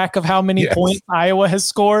keep track of how many points Iowa has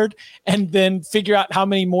scored, and then figure out how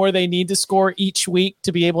many more they need to score each week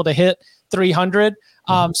to be able to hit 300.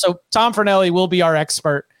 So Tom Fornelli will be our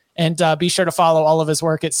expert, and be sure to follow all of his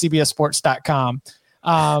work at cbssports.com.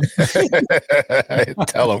 Tell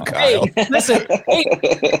him, Kyle. Hey, listen,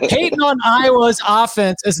 hating on Iowa's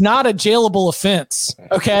offense is not a jailable offense.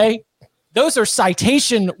 Okay, those are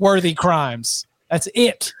citation-worthy crimes. That's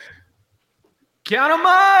it. Count them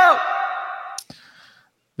out.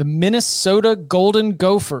 The Minnesota Golden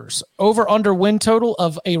Gophers over/under win total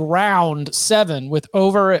of around 7, with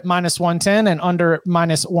over at -110 and under at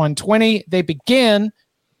 -120. They begin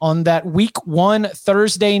on that week 1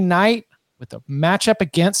 Thursday night with a matchup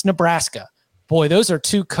against Nebraska. Boy, those are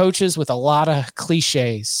 2 coaches with a lot of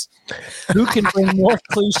cliches. Who can bring more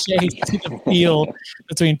cliches to the field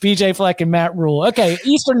between PJ Fleck and Matt Rule? Okay,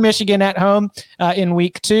 Eastern Michigan at home in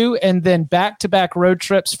week 2, and then back-to-back road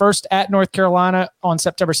trips. First at North Carolina on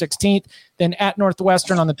September 16th, then at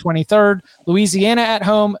Northwestern on the 23rd. Louisiana at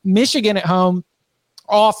home, Michigan at home,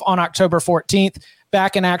 off on October 14th.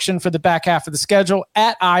 Back in action for the back half of the schedule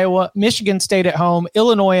at Iowa, Michigan State at home,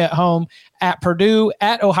 Illinois at home, at Purdue,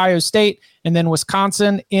 at Ohio State, and then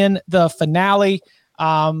Wisconsin in the finale.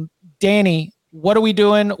 Danny, what are we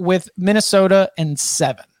doing with Minnesota and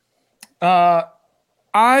 7?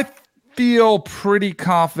 I feel pretty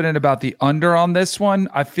confident about the under on this one.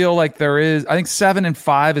 I feel like I think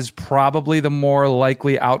 7-5 is probably the more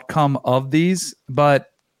likely outcome of these,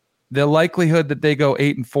 but the likelihood that they go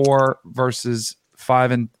 8-4 versus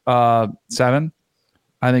 5-7,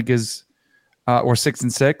 I think is, or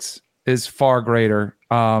 6-6 is far greater.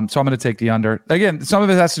 So I'm going to take the under. Again, some of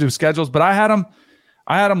it has to do with schedules, but I had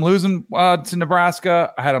them losing to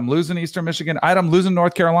Nebraska. I had them losing Eastern Michigan. I had them losing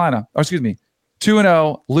North Carolina.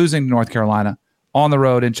 2-0, losing North Carolina on the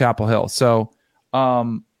road in Chapel Hill. So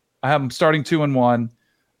I have them starting 2-1,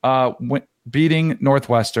 beating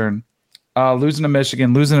Northwestern, losing to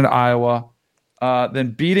Michigan, losing to Iowa,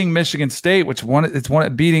 then beating Michigan State,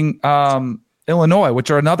 beating Illinois, which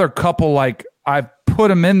are another couple like I've put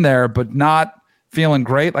them in there, but not feeling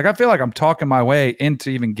great. Like I feel like I'm talking my way into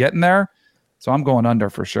even getting there. So I'm going under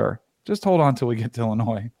for sure. Just hold on till we get to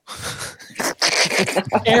Illinois.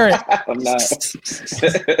 Eric. I'm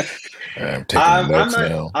taking notes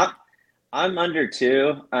now. I'm under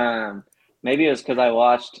 2. Maybe it was because I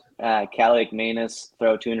watched Callie McManus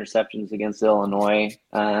throw 2 interceptions against Illinois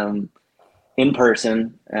in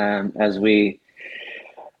person as we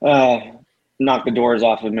knocked the doors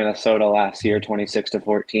off of Minnesota last year,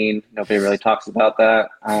 26-14. Nobody really talks about that.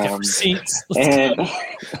 And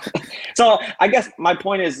so I guess my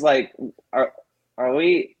point is like,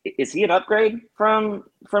 is he an upgrade from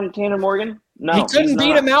Tanner Morgan? No, he couldn't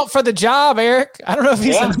beat him out for the job, Eric. I don't know if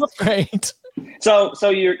he's an upgrade. So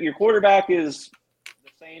your quarterback is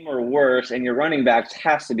the same or worse, and your running backs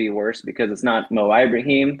has to be worse because it's not Mo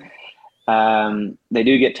Ibrahim. They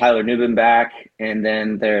do get Tyler Nubin back, and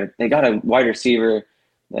then they got a wide receiver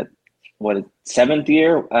that 7th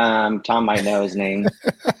year. Tom might know his name.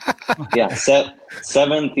 Yeah,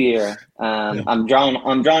 7th year. I'm drawing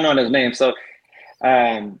on his name. So,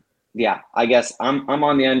 yeah, I guess I'm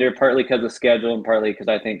on the under partly because of schedule and partly because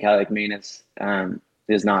I think Callie McManus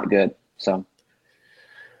is not good. So,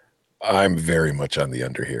 I'm very much on the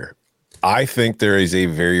under here. I think there is a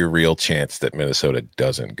very real chance that Minnesota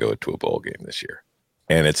doesn't go to a bowl game this year.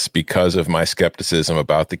 And it's because of my skepticism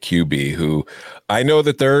about the QB, who I know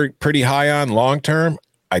that they're pretty high on long-term.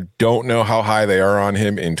 I don't know how high they are on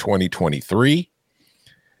him in 2023.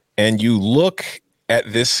 And you look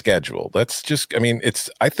at this schedule. I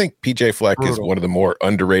think PJ Fleck is one of the more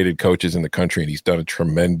underrated coaches in the country, and he's done a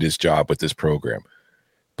tremendous job with this program.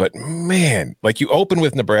 But man, like you open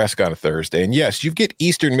with Nebraska on a Thursday, and yes, you get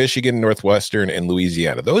Eastern Michigan, Northwestern, and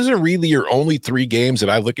Louisiana. Those are really your only 3 games that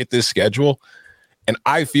I look at this schedule, and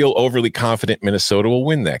I feel overly confident Minnesota will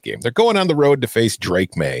win that game. They're going on the road to face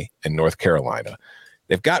Drake May and North Carolina.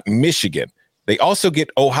 They've got Michigan. They also get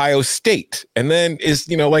Ohio State. And then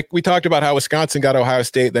like we talked about how Wisconsin got Ohio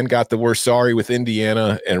State, then got the worst sorry with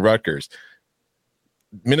Indiana and Rutgers.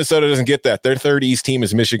 Minnesota doesn't get that. Their third East team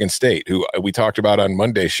is Michigan State, who we talked about on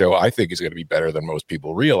Monday's show. I think is going to be better than most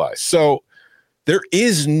people realize. So there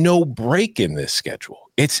is no break in this schedule.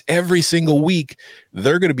 It's every single week.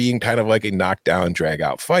 They're going to be in kind of like a knockdown, drag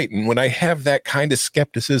out fight. And when I have that kind of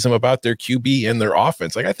skepticism about their QB and their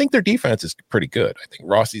offense, like I think their defense is pretty good. I think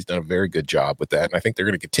Rossi's done a very good job with that. And I think they're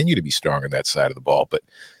going to continue to be strong on that side of the ball. But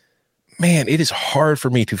man, it is hard for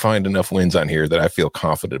me to find enough wins on here that I feel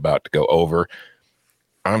confident about to go over.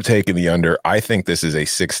 I'm taking the under. I think this is a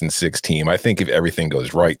 6-6 team. I think if everything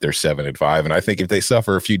goes right, they're 7-5. And I think if they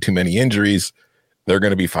suffer a few too many injuries, they're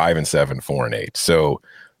going to be 5-7, 4-8. So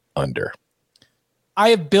under. I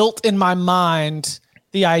have built in my mind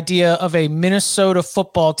the idea of a Minnesota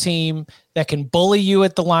football team that can bully you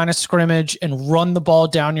at the line of scrimmage and run the ball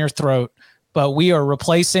down your throat. But we are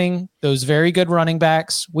replacing those very good running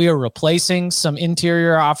backs. We are replacing some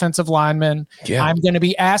interior offensive linemen. Yeah. I'm going to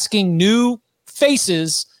be asking new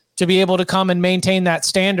faces to be able to come and maintain that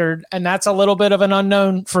standard. And that's a little bit of an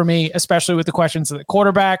unknown for me, especially with the questions of the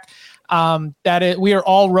quarterback. We are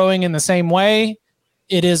all rowing in the same way.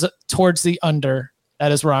 It is towards the under.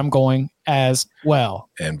 That is where I'm going as well.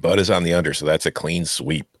 And Bud is on the under, so that's a clean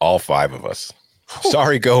sweep. All 5 of us.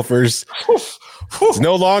 Sorry, Gophers. It's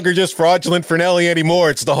no longer just fraudulent Fernelli anymore.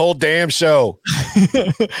 It's the whole damn show.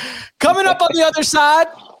 Coming up on the other side,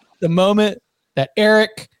 the moment that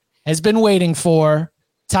Eric has been waiting for.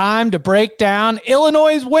 Time to break down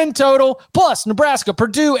Illinois' win total, plus Nebraska,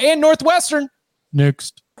 Purdue, and Northwestern.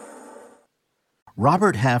 Next.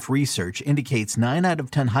 Robert Half research indicates 9 out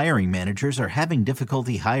of 10 hiring managers are having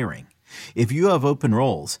difficulty hiring. If you have open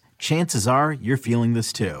roles, chances are you're feeling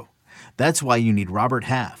this too. That's why you need Robert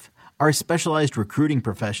Half. Our specialized recruiting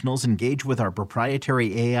professionals engage with our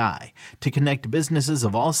proprietary AI to connect businesses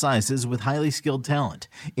of all sizes with highly skilled talent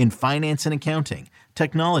in finance and accounting,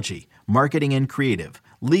 technology, marketing and creative,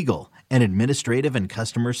 legal, and administrative and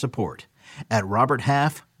customer support. At Robert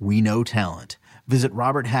Half, we know talent. Visit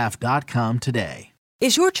roberthalf.com today.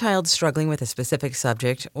 Is your child struggling with a specific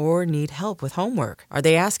subject or need help with homework? Are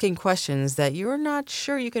they asking questions that you're not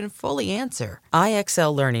sure you can fully answer?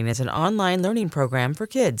 IXL Learning is an online learning program for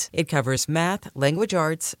kids. It covers math, language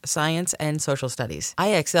arts, science, and social studies.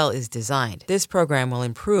 IXL is designed. This program will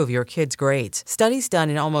improve your kids' grades. Studies done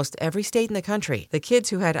in almost every state in the country. The kids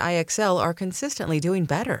who had IXL are consistently doing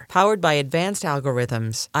better. Powered by advanced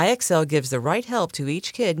algorithms, IXL gives the right help to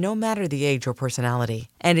each kid no matter the age or personality.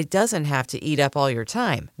 And it doesn't have to eat up all your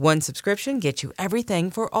time. One subscription gets you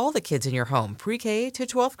everything for all the kids in your home, pre-K to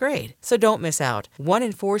 12th grade. So don't miss out. 1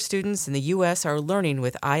 in 4 students in the U.S. are learning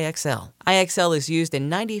with IXL. IXL is used in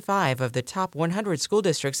 95 of the top 100 school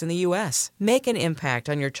districts in the U.S. Make an impact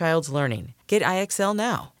on your child's learning. Get IXL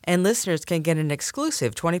now. And listeners can get an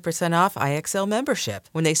exclusive 20% off IXL membership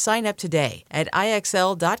when they sign up today at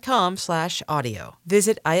IXL.com/audio.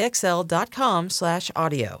 Visit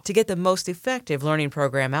IXL.com/audio to get the most effective learning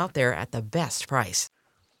program out there at the best price.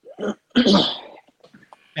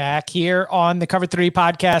 Back here on the Cover 3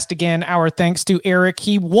 podcast again, our thanks to Eric.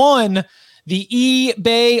 He won the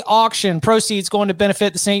eBay auction. Proceeds going to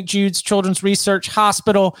benefit the St. Jude's Children's Research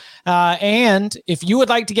Hospital. And if you would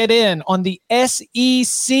like to get in on the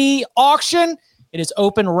SEC auction, it is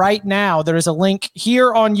open right now. There is a link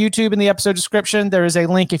here on YouTube in the episode description. There is a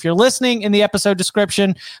link if you're listening in the episode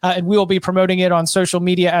description, and we will be promoting it on social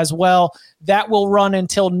media as well. That will run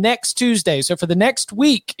until next Tuesday. So for the next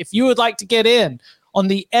week, if you would like to get in on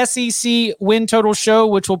the SEC Win Total Show,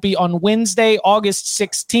 which will be on Wednesday, August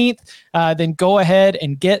 16th, then go ahead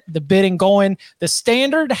and get the bidding going. The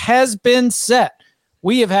standard has been set.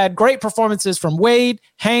 We have had great performances from Wade,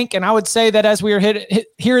 Hank, and I would say that as we are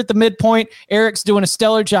here at the midpoint, Eric's doing a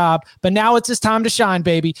stellar job, but now it's his time to shine,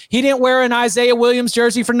 baby. He didn't wear an Isaiah Williams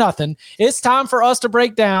jersey for nothing. It's time for us to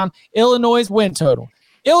break down Illinois' win total.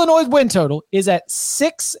 Illinois' win total is at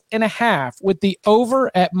 6.5 with the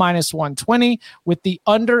over at -120, with the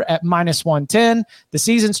under at -110. The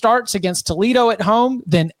season starts against Toledo at home,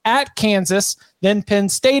 then at Kansas, then Penn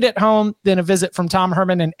State at home, then a visit from Tom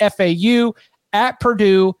Herman and FAU, at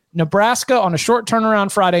Purdue, Nebraska on a short turnaround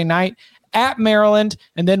Friday night, at Maryland,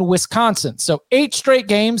 and then Wisconsin. So 8 straight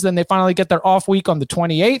games. Then they finally get their off week on the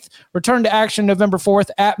 28th. Return to action November 4th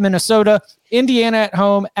at Minnesota, Indiana at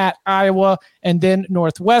home, at Iowa, and then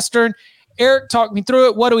Northwestern. Eric, talk me through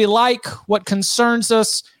it. What do we like? What concerns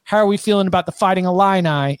us? How are we feeling about the Fighting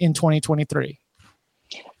Illini in 2023?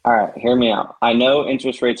 All right, hear me out. I know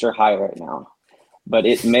interest rates are high right now, but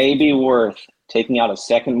it may be worth taking out a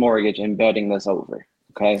second mortgage and betting this over,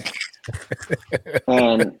 okay?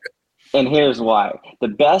 and here's why. The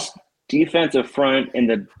best defensive front in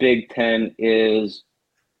the Big Ten is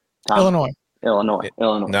Illinois.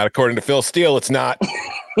 Not according to Phil Steele, it's not.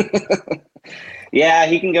 Yeah,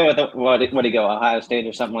 he can go with what did he go? Ohio State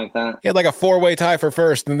or something like that. He had like a 4-way tie for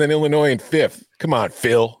first, and then Illinois in fifth. Come on,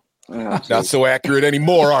 Phil. Not so accurate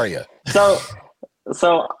anymore, are you?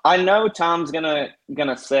 So I know Tom's gonna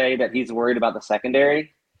say that he's worried about the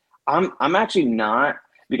secondary. I'm actually not,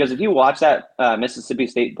 because if you watch that Mississippi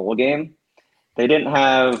State bowl game, they didn't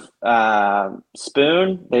have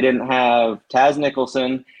Spoon, they didn't have Taz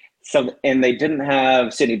Nicholson, and they didn't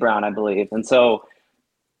have Sidney Brown, I believe, and so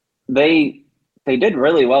they did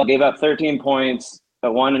really well. Gave up 13 points,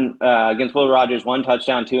 one against Will Rogers, 1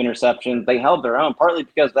 touchdown, 2 interceptions. They held their own, partly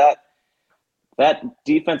because that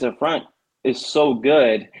defensive front is so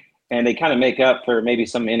good, and they kind of make up for maybe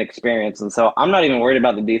some inexperience. And so I'm not even worried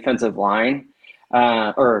about the defensive line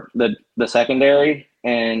or the secondary.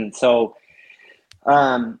 And so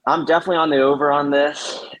I'm definitely on the over on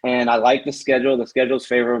this, and I like the schedule. The schedule's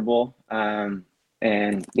favorable.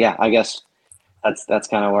 And yeah, I guess that's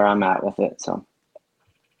kind of where I'm at with it. So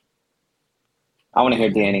I want to hear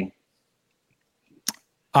Danny.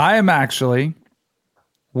 I am actually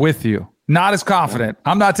with you. Not as confident.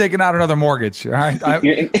 I'm not taking out another mortgage. All right.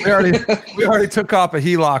 We already took off a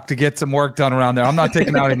HELOC to get some work done around there. I'm not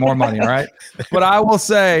taking out any more money. All right. But I will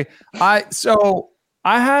say, I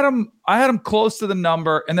had them close to the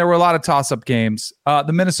number, and there were a lot of toss-up games.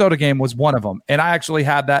 The Minnesota game was one of them, and I actually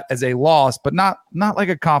had that as a loss, but not like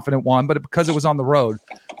a confident one, but because it was on the road,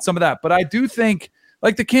 some of that. But I do think,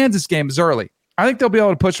 like, the Kansas game is early. I think they'll be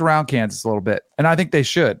able to push around Kansas a little bit, and I think they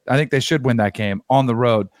should. I think they should win that game on the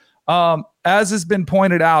road. As has been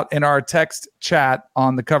pointed out in our text chat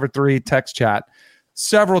on the Cover 3 text chat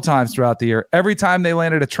several times throughout the year, every time they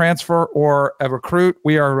landed a transfer or a recruit,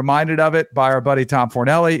 we are reminded of it by our buddy Tom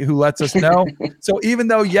Fornelli, who lets us know. So even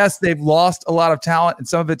though, yes, they've lost a lot of talent and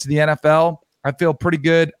some of it to the NFL, I feel pretty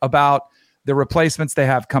good about the replacements they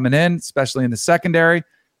have coming in, especially in the secondary.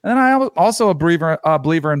 And then I also a believer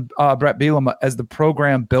in Brett Bielema as the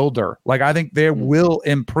program builder. Like, I think they will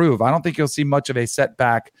improve. I don't think you'll see much of a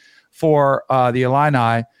setback for the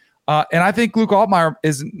Illini. And I think Luke Altmaier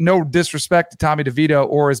is, no disrespect to Tommy DeVito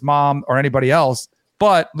or his mom or anybody else,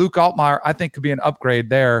 but Luke Altmaier, I think, could be an upgrade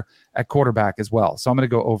there at quarterback as well. So I'm going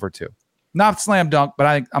to go over 2. Not slam dunk, but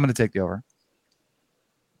I think I'm going to take the over.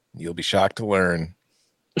 You'll be shocked to learn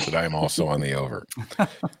that I am also on the over.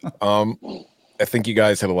 I think you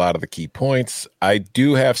guys hit a lot of the key points. I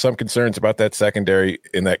do have some concerns about that secondary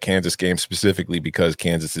in that Kansas game, specifically because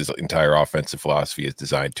Kansas's entire offensive philosophy is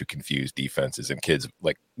designed to confuse defenses, and kids,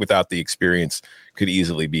 like, without the experience, could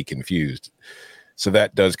easily be confused. So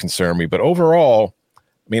that does concern me. But overall,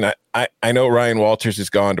 I mean, I know Ryan Walters has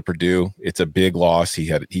gone to Purdue. It's a big loss.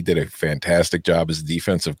 He did a fantastic job as a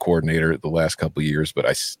defensive coordinator the last couple of years, but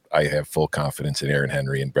I have full confidence in Aaron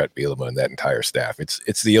Henry and Brett Bielema and that entire staff.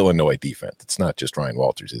 It's the Illinois defense. It's not just Ryan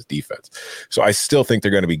Walters' defense. So I still think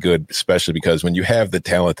they're going to be good, especially because when you have the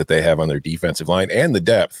talent that they have on their defensive line and the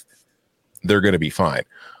depth, they're going to be fine.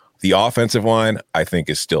 The offensive line, I think,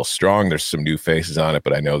 is still strong. There's some new faces on it,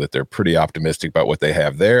 but I know that they're pretty optimistic about what they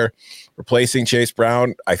have there. Replacing Chase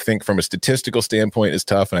Brown, I think from a statistical standpoint, is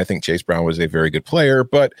tough, and I think Chase Brown was a very good player.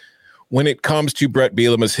 But when it comes to Brett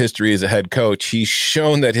Bielema's history as a head coach, he's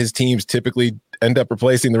shown that his teams typically end up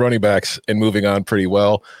replacing the running backs and moving on pretty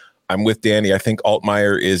well. I'm with Danny. I think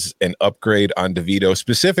Altmaier is an upgrade on DeVito,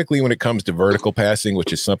 specifically when it comes to vertical passing,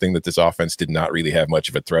 which is something that this offense did not really have much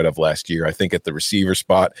of a threat of last year. I think at the receiver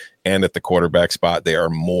spot and at the quarterback spot, they are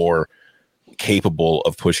more capable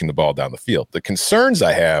of pushing the ball down the field. The concerns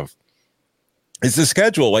I have is the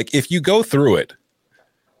schedule. Like, if you go through it,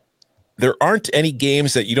 there aren't any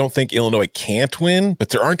games that you don't think Illinois can't win, but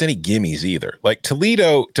there aren't any gimmies either. Like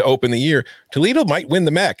Toledo to open the year, Toledo might win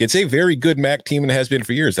the MAC. It's a very good MAC team and has been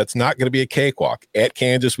for years. That's not going to be a cakewalk. At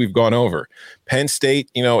Kansas, we've gone over. Penn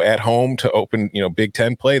State, at home to open, Big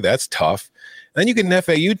Ten play, that's tough. Then you get an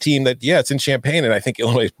FAU team that, it's in Champaign, and I think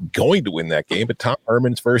Illinois is going to win that game. But Tom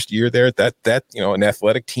Herman's first year there, that an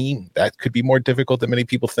athletic team, that could be more difficult than many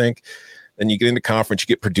people think. Then you get into conference, you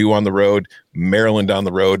get Purdue on the road, Maryland on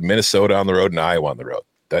the road, Minnesota on the road, and Iowa on the road.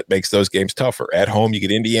 That makes those games tougher. At home, you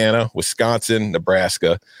get Indiana, Wisconsin,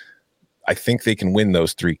 Nebraska. I think they can win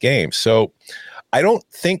those 3 games. So I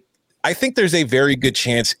think there's a very good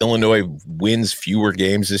chance Illinois wins fewer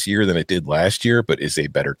games this year than it did last year, but is a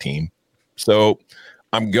better team. So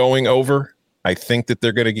I'm going over. I think that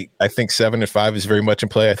they're going to get, I think 7-5 is very much in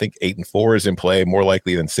play. I think 8-4 is in play, more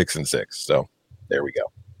likely than 6-6. So there we go.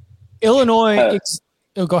 Illinois.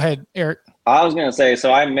 Go ahead, Eric. I was going to say,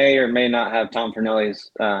 so I may or may not have Tom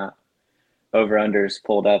Fornelli's over-unders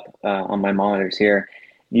pulled up on my monitors here.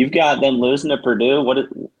 You've got them losing to Purdue.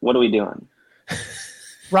 What are we doing?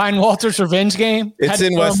 Ryan Walters' revenge game? It's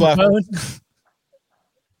in West Lafayette.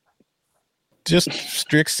 Just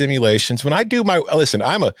strict simulations. When I do listen,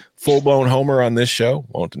 I'm a full-blown homer on this show.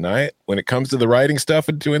 Won't deny it. When it comes to the writing stuff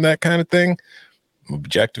and doing that kind of thing, I'm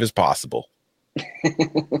objective as possible.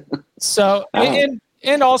 So,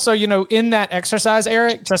 and also, in that exercise,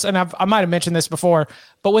 Eric, I might have mentioned this before,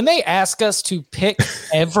 but when they ask us to pick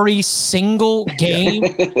every single game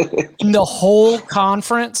in the whole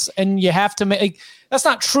conference, and you have to make, that's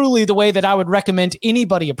not truly the way that I would recommend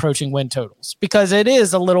anybody approaching win totals, because it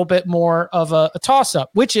is a little bit more of a toss-up,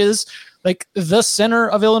 which is like the center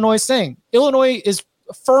of Illinois' thing. Illinois is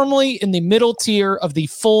firmly in the middle tier of the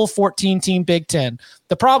full 14-team Big Ten.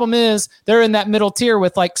 The problem is they're in that middle tier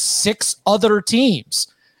with like 6 other teams.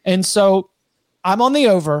 And so I'm on the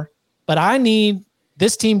over, but I need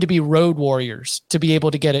this team to be road warriors to be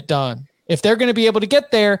able to get it done. If they're going to be able to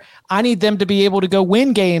get there, I need them to be able to go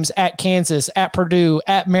win games at Kansas, at Purdue,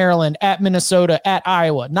 at Maryland, at Minnesota, at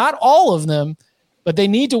Iowa. Not all of them, but they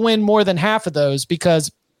need to win more than half of those,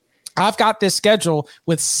 because I've got this schedule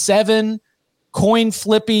with 7 coin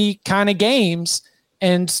flippy kind of games.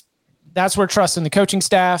 And that's where trust in the coaching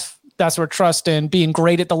staff. That's where trust in being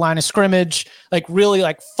great at the line of scrimmage, like really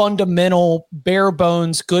like fundamental, bare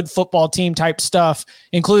bones, good football team type stuff,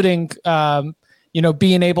 including,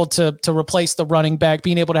 being able to replace the running back,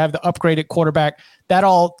 being able to have the upgraded quarterback. That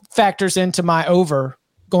all factors into my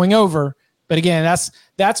going over. But again,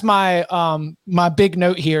 that's my my big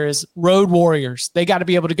note here is road warriors. They got to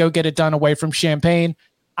be able to go get it done away from Champaign.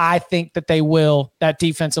 I think that they will. That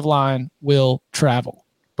defensive line will travel.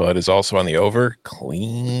 Bud is also on the over.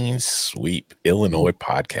 Clean sweep Illinois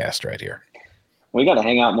podcast right here. We got to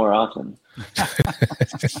hang out more often.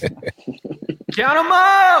 Count them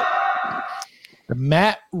out. The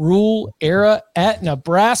Matt Rule era at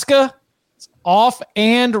Nebraska is off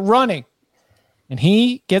and running. And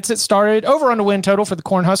he gets it started over on the win total for the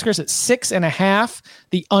Cornhuskers at 6.5.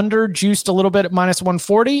 The under juiced a little bit at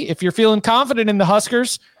 -140. If you're feeling confident in the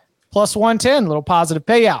Huskers, +110, a little positive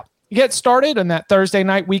payout. You get started on that Thursday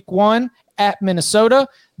night, week 1 at Minnesota,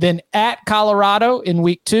 then at Colorado in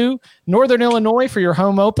week 2, Northern Illinois for your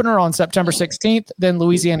home opener on September 16th, then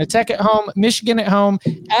Louisiana Tech at home, Michigan at home,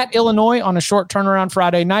 at Illinois on a short turnaround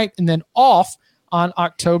Friday night, and then off on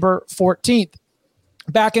October 14th.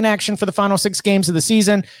 Back in action for the final 6 games of the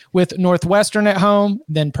season with Northwestern at home,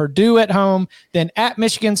 then Purdue at home, then at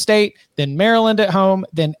Michigan State, then Maryland at home,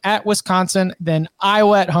 then at Wisconsin, then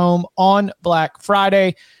Iowa at home on Black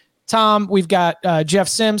Friday. Tom, we've got Jeff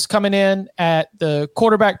Sims coming in at the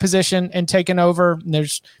quarterback position and taking over. And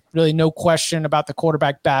there's really no question about the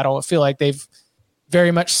quarterback battle. I feel like they've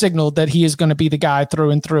very much signaled that he is going to be the guy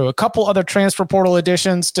through and through. A couple other transfer portal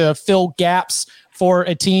additions to fill gaps for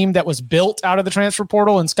a team that was built out of the transfer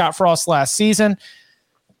portal in Scott Frost last season.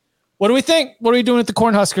 What do we think? What are we doing at the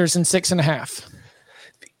Cornhuskers in 6.5?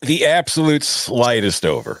 The absolute slightest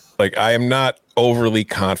over. Like, I am not overly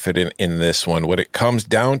confident in this one. What it comes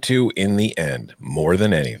down to in the end, more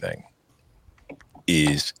than anything,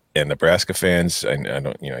 is, and Nebraska fans, I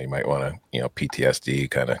don't, you might want to, PTSD,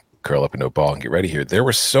 kind of curl up into a ball and get ready here. There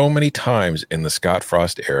were so many times in the Scott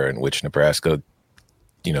Frost era in which Nebraska,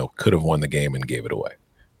 could have won the game and gave it away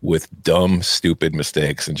with dumb, stupid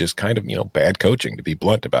mistakes and just kind of, bad coaching, to be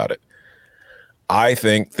blunt about it. I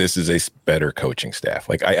think this is a better coaching staff.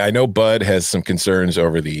 Like, I know Bud has some concerns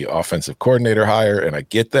over the offensive coordinator hire, and I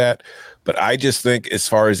get that. But I just think as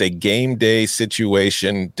far as a game day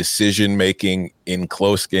situation, decision-making in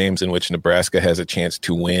close games in which Nebraska has a chance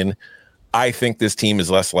to win, I think this team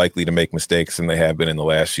is less likely to make mistakes than they have been in the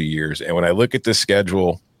last few years. And when I look at this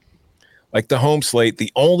schedule, like the home slate, the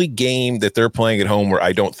only game that they're playing at home where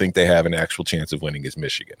I don't think they have an actual chance of winning is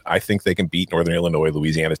Michigan. I think they can beat Northern Illinois,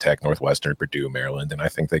 Louisiana Tech, Northwestern, Purdue, Maryland, and I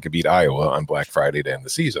think they could beat Iowa on Black Friday to end the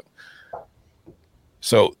season.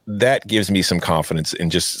 So that gives me some confidence in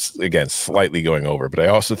just, again, slightly going over. But I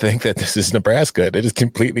also think that this is Nebraska that is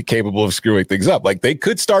completely capable of screwing things up. Like, they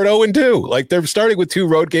could start 0-2. Like, they're starting with 2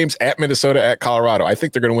 road games at Minnesota, at Colorado. I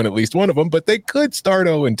think they're going to win at least one of them, but they could start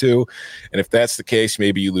 0-2. And if that's the case,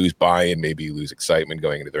 maybe you lose buy-in, maybe you lose excitement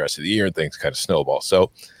going into the rest of the year, and things kind of snowball. So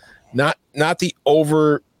not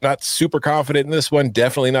super confident in this one.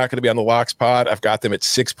 Definitely not going to be on the locks pod. I've got them at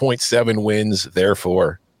 6.7 wins,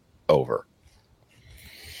 therefore over.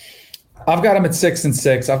 I've got them at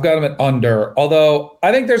 6-6. I've got them at under. Although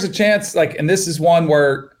I think there's a chance, and this is one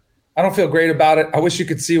where I don't feel great about it. I wish you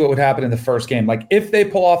could see what would happen in the first game. Like if they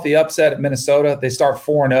pull off the upset at Minnesota, they start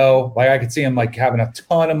 4-0. Like I could see them like having a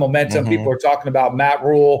ton of momentum. People are talking about Matt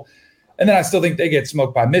Rule. And then I still think they get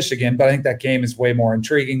smoked by Michigan, but I think that game is way more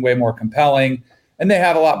intriguing, way more compelling, and they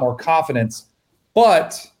have a lot more confidence.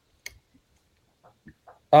 But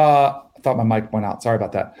I thought my mic went out. Sorry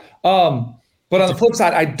about that. But on the flip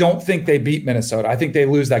side, I don't think they beat Minnesota. I think they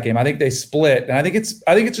lose that game. I think they split. And I think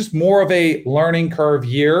it's just more of a learning curve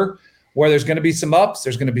year where there's going to be some ups,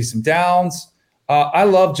 there's going to be some downs. I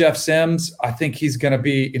love Jeff Sims. I think he's going to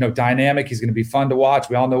be, dynamic. He's going to be fun to watch.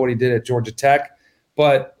 We all know what he did at Georgia Tech.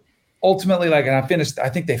 But ultimately, I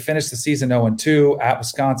think they finished the season 0-2 at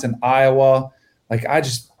Wisconsin, Iowa. I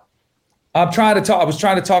was trying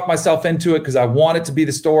to talk myself into it because I want it to be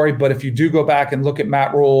the story. But if you do go back and look at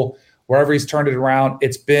Matt Rule, wherever he's turned it around,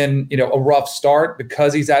 it's been, a rough start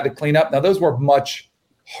because he's had to clean up. Now, those were much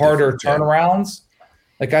harder turnarounds.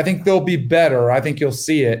 I think they'll be better. I think you'll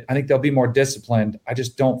see it. I think they'll be more disciplined. I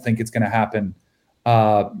just don't think it's going to happen,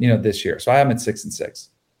 this year. So I am at 6-6.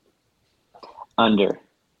 Under.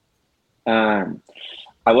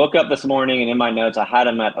 I woke up this morning and in my notes, I had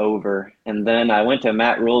him at over. And then I went to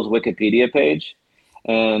Matt Rule's Wikipedia page.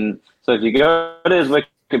 And so if you go to his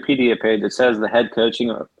Wikipedia page, it says the head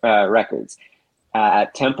coaching records.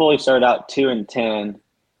 At Temple, he started out 2-10,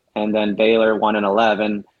 and then Baylor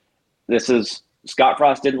 1-11. This is Scott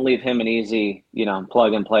Frost didn't leave him an easy,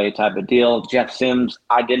 plug and play type of deal. Jeff Sims,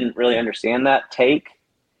 I didn't really understand that take.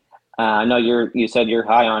 I know you said you're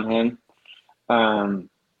high on him.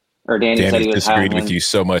 Or Danny said he was disagreed with you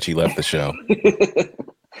so much he left the show.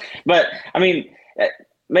 But I mean,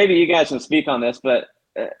 maybe you guys can speak on this, but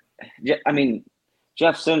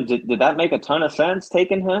Jeff Sims, did that make a ton of sense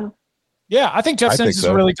taking him? Yeah, I think Jeff Sims is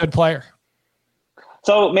a really good player.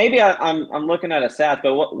 So maybe I'm looking at a stat,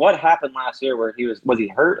 but what happened last year where was he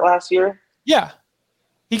hurt last year? Yeah.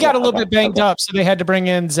 He got a little bit banged up, so they had to bring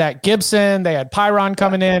in Zach Gibson. They had Pyron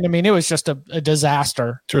coming in. I mean, it was just a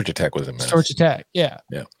disaster. Georgia Tech was a mess. Georgia Tech, yeah.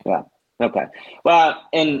 Okay. Well,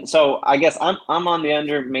 and so I guess I'm on the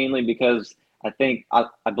under mainly because I think I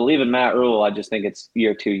believe in Matt Rule. I just think it's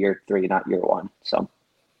year 2, year 3, not year 1. So,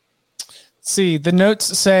 see, the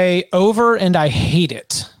notes say over, and I hate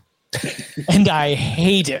it. And I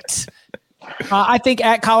hate it. I think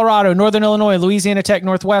at Colorado, Northern Illinois, Louisiana Tech,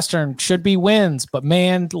 Northwestern should be wins, but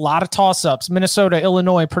man, a lot of toss-ups. Minnesota,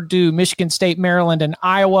 Illinois, Purdue, Michigan State, Maryland, and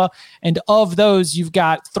Iowa. And of those, you've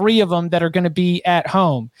got 3 of them that are going to be at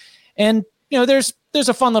home. And, there's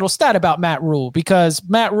a fun little stat about Matt Rule because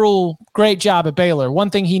Matt Rule, great job at Baylor. One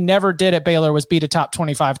thing he never did at Baylor was beat a top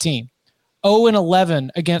 25 team. 0-11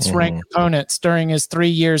 against ranked opponents during his 3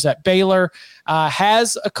 years at Baylor.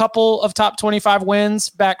 Has a couple of top 25 wins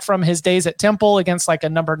back from his days at Temple against a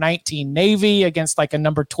number 19 Navy, against a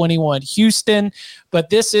number 21 Houston. But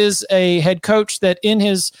this is a head coach that in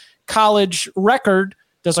his college record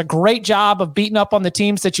does a great job of beating up on the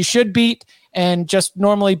teams that you should beat and just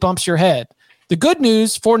normally bumps your head. The good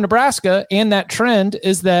news for Nebraska and that trend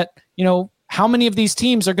is that, how many of these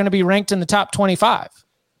teams are going to be ranked in the top 25?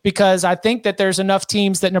 Because I think that there's enough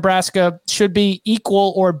teams that Nebraska should be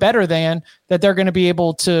equal or better than that they're going to be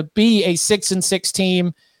able to be a 6-6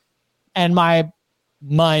 team. And my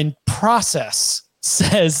mind process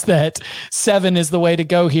says that 7 is the way to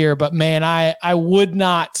go here. But man, I would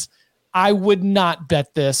not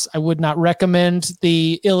bet this. I would not recommend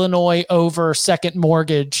the Illinois over second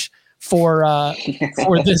mortgage for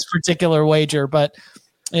this particular wager. But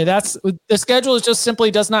that's the schedule is just simply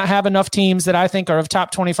does not have enough teams that I think are of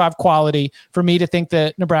top 25 quality for me to think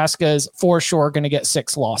that Nebraska is for sure going to get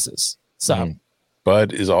 6 losses. So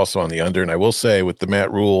Bud is also on the under. And I will say with the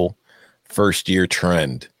Matt Rule first year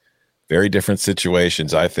trend, very different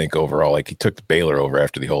situations, I think, overall. He took Baylor over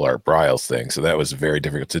after the whole Art Briles thing. So that was a very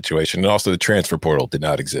difficult situation. And also the transfer portal did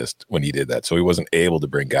not exist when he did that. So he wasn't able to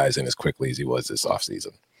bring guys in as quickly as he was this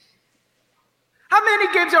offseason. How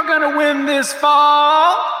many games are going to win this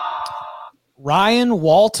fall? Ryan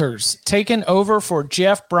Walters taking over for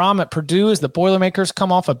Jeff Brom at Purdue as the Boilermakers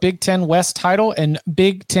come off a Big Ten West title and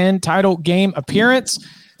Big Ten title game appearance.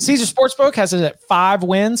 Caesar Sportsbook has it at 5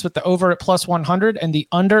 wins with the over at +100 and the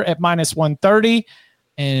under at -130.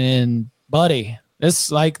 And buddy,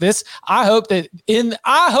 I hope that in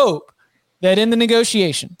the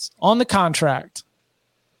negotiations on the contract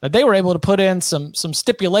that they were able to put in some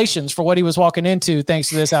stipulations for what he was walking into thanks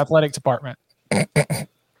to this athletic department.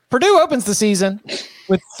 Purdue opens the season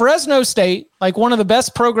with Fresno State, one of the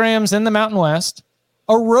best programs in the Mountain West,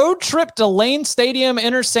 a road trip to Lane Stadium,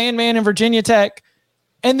 Enter Sandman and Virginia Tech,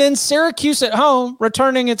 and then Syracuse at home,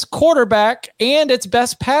 returning its quarterback and its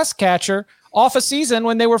best pass catcher, off a season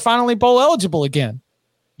when they were finally bowl eligible again.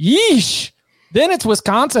 Yeesh. Then it's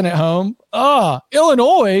Wisconsin at home,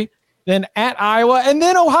 Illinois, then at Iowa, and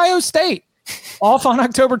then Ohio State. Off on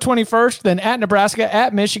October 21st, then at Nebraska,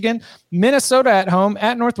 at Michigan, Minnesota at home,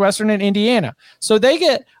 at Northwestern, and Indiana. So they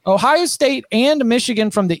get Ohio State and Michigan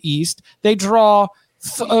from the East. They draw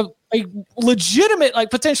a legitimate, like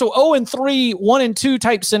potential 0-3, 1-2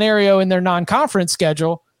 type scenario in their non-conference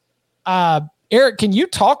schedule. Eric, can you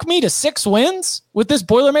talk me to 6 wins with this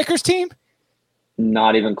Boilermakers team?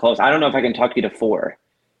 Not even close. I don't know if I can talk you to 4.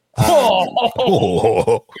 I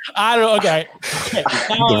don't. Okay.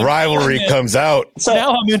 The rivalry comes out. So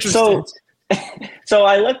now I'm interested. So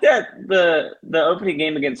I looked at the opening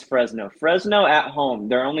game against Fresno. Fresno at home,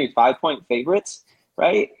 they're only 5-point favorites,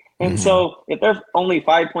 right? And so if they're only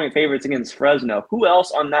 5-point favorites against Fresno, who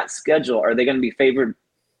else on that schedule are they going to be favored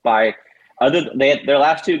by? Their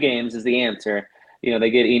last 2 games is the answer.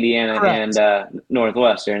 They get Indiana Correct. And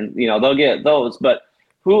Northwestern. They'll get those, but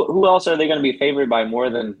who else are they going to be favored by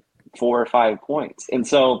more than 4 or 5 points? And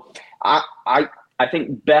so I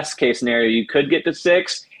think best case scenario, you could get to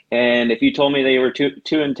 6. And if you told me they were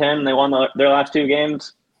 2-10 and they won their last 2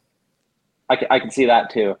 games, I could see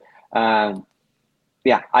that too. I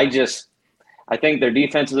think their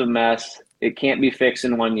defense is a mess. It can't be fixed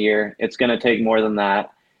in 1 year. It's going to take more than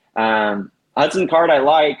that. Hudson Card, I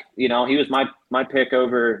like. He was my pick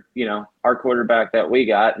over our quarterback that we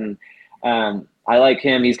got, and I like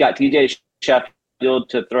him. He's got TJ Sheffield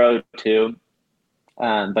to throw to,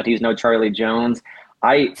 but he's no Charlie Jones.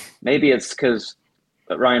 Maybe it's because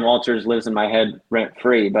Ryan Walters lives in my head rent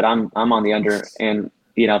free, but I'm on the under. And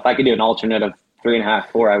if I could do an alternate of 3.5,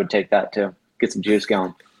 4, I would take that too. Get some juice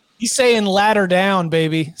going. He's saying ladder down,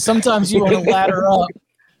 baby. Sometimes you want to ladder up.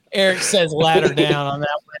 Eric says ladder down on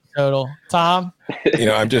that win total. Tom?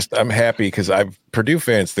 I'm happy because Purdue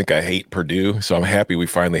fans think I hate Purdue. So I'm happy we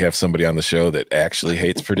finally have somebody on the show that actually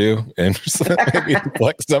hates Purdue and maybe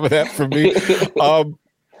reflect some of that from me.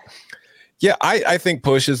 I think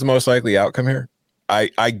push is the most likely outcome here.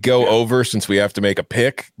 I go over since we have to make a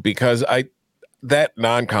pick because that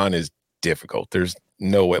non-con is difficult. There's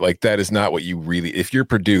no way, like that is not what you really, if you're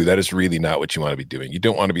Purdue, that is really not what you want to be doing. You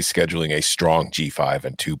don't want to be scheduling a strong G5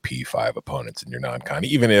 and 2 P5 opponents in your non-con,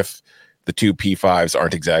 even if the 2 P5s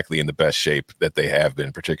aren't exactly in the best shape that they have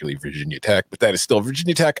been, particularly Virginia Tech, but that is still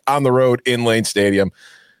Virginia Tech on the road in Lane Stadium.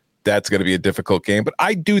 That's going to be a difficult game, but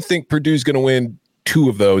I do think Purdue's going to win 2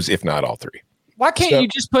 of those, if not all 3. Why can't you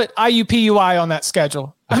just put IUPUI on that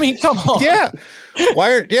schedule? I mean, come on. Yeah.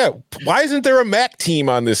 Why isn't there a MAC team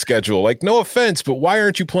on this schedule? Like, no offense, but why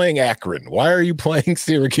aren't you playing Akron? Why are you playing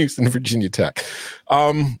Syracuse and Virginia Tech?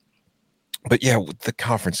 But yeah, the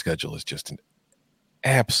conference schedule is just an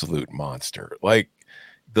absolute monster. Like,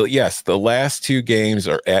 the last 2 games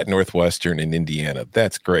are at Northwestern and Indiana.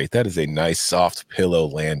 That's great. That is a nice soft pillow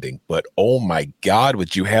landing. But oh my God,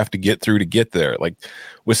 would you have to get through to get there? Like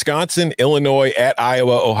Wisconsin, Illinois, at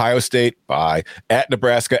Iowa, Ohio State, bye. At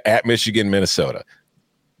Nebraska, at Michigan, Minnesota.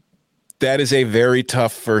 That is a very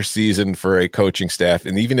tough first season for a coaching staff.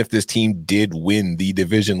 And even if this team did win the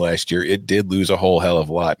division last year, it did lose a whole hell of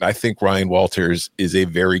a lot. And I think Ryan Walters is a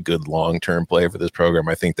very good long-term play for this program.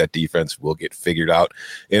 I think that defense will get figured out,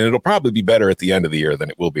 and it'll probably be better at the end of the year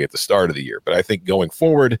than it will be at the start of the year. But I think going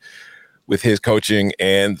forward with his coaching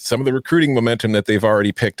and some of the recruiting momentum that they've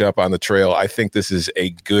already picked up on the trail, I think this is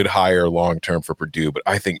a good hire long-term for Purdue. But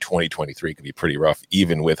I think 2023 could be pretty rough,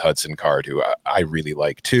 even with Hudson Card, who I really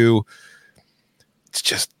like too. It's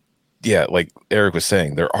just, like Eric was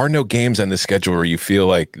saying, there are no games on the schedule where you feel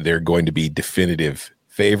like they're going to be definitive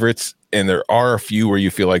favorites, and there are a few where you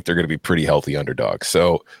feel like they're going to be pretty healthy underdogs.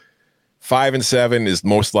 So 5-7 is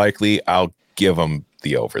most likely. I'll give them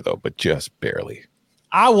the over, though, but just barely.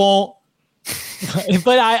 I won't.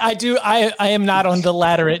 But I do. I am not on the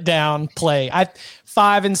ladder it down play.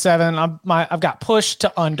 5-7. I've got push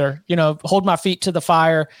to under. Hold my feet to the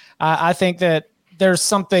fire. I think that there's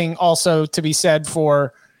something also to be said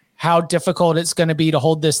for how difficult it's going to be to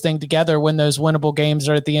hold this thing together when those winnable games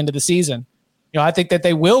are at the end of the season. I think that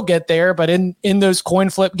they will get there, but in those coin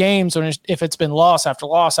flip games, if it's been loss after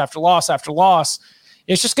loss after loss after loss,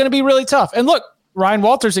 it's just going to be really tough. And look, Ryan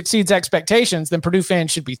Walters exceeds expectations, then Purdue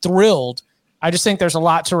fans should be thrilled. I just think there's a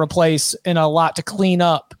lot to replace and a lot to clean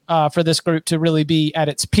up for this group to really be at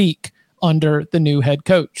its peak under the new head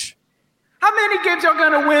coach. How many games are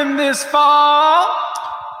going to win this fall?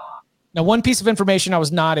 Now, one piece of information I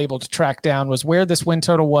was not able to track down was where this win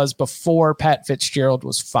total was before Pat Fitzgerald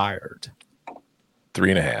was fired.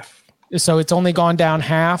 3.5. So it's only gone down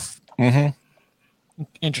half? Mm-hmm.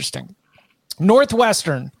 Interesting.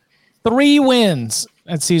 Northwestern, 3 wins.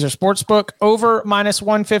 at Caesar Sportsbook. Over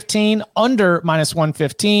 -115, under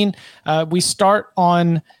 -115. We start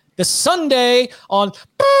on the Sunday on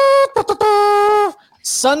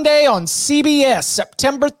CBS,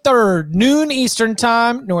 September 3rd, noon Eastern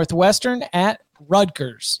time, Northwestern at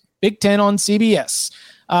Rutgers. Big Ten on CBS.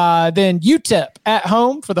 Then UTEP at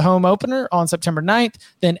home for the home opener on September 9th.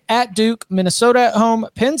 Then at Duke, Minnesota at home,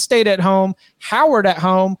 Penn State at home, Howard at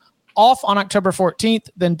home, off on October 14th.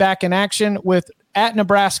 Then back in action with at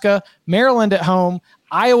Nebraska, Maryland at home,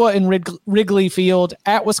 Iowa in Wrigley Field,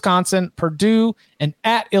 at Wisconsin, Purdue, and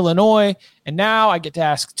at Illinois. And now I get to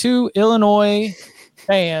ask two Illinois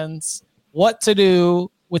fans what to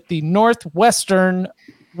do with the Northwestern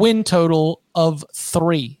win total of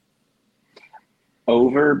 3.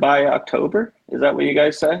 Over by October? Is that what you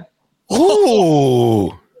guys say?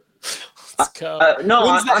 Ooh. Let's go. No,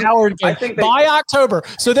 When's the Howard game? I think by October.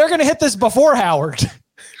 So they're going to hit this before Howard.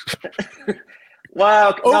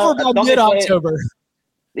 Wow. Over by mid-October.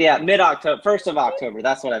 Yeah, mid-October. 1st of October.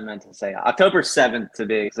 That's what I meant to say. October 7th to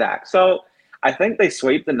be exact. So I think they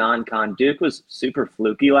sweep the non-con. Duke was super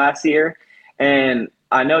fluky last year. And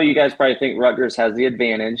I know you guys probably think Rutgers has the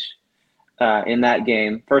advantage in that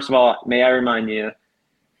game. First of all, may I remind you,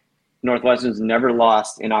 Northwestern's never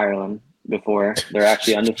lost in Ireland before. They're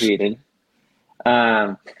actually undefeated.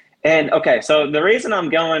 And okay, so the reason I'm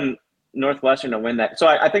going Northwestern to win that, so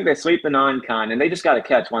I think they sweep the non-con, and they just got to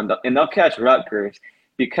catch one, and they'll catch Rutgers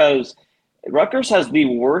because Rutgers has the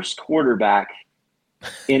worst quarterback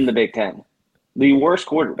in the Big Ten. The worst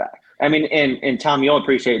quarterback. I mean, and Tom, you'll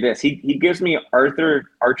appreciate this. He gives me Archer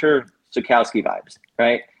Sikowski vibes,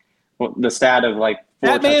 right? Well, the stat of like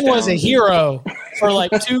that man was a hero for like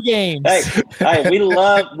 2 games. Hey, we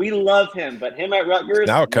love him, but him at Rutgers,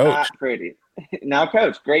 now coach, not pretty. Now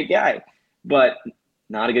coach, great guy, but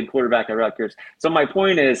not a good quarterback at Rutgers. So my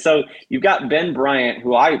point is, so you've got Ben Bryant,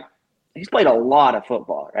 who he's played a lot of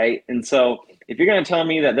football, right? And so if you're going to tell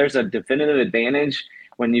me that there's a definitive advantage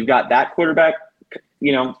when you've got that quarterback,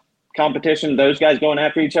 competition, those guys going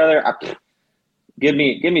after each other, give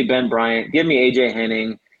me Ben Bryant, give me AJ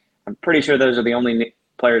Henning. I'm pretty sure those are the only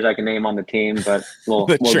players I can name on the team, but we'll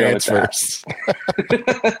transfers.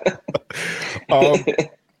 Go with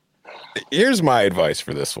that. Here's my advice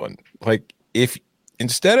for this one. Like, if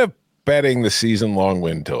instead of betting the season-long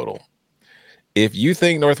win total, if you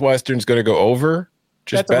think Northwestern's going to go over,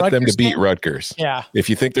 just bet them to beat Rutgers. Yeah. If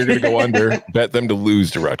you think they're going to go under, bet them to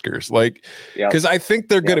lose to Rutgers. Like, because I think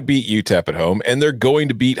they're going to beat UTEP at home, and they're going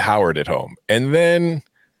to beat Howard at home. And then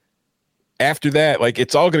after that, like,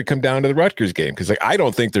 it's all going to come down to the Rutgers game, because I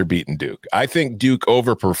don't think they're beating Duke. I think Duke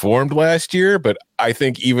overperformed last year, but I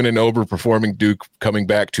think even an overperforming Duke coming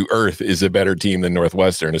back to earth is a better team than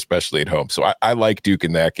Northwestern, especially at home. So I like Duke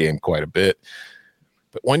in that game quite a bit.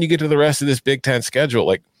 But when you get to the rest of this Big Ten schedule,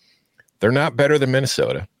 like, they're not better than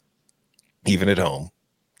Minnesota, even at home.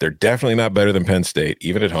 They're definitely not better than Penn State,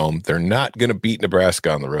 even at home. They're not going to beat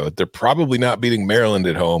Nebraska on the road. They're probably not beating Maryland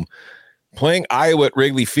at home. Playing Iowa at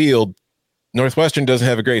Wrigley Field, Northwestern doesn't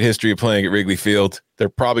have a great history of playing at Wrigley Field. They're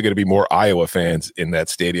probably going to be more Iowa fans in that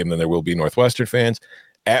stadium than there will be Northwestern fans.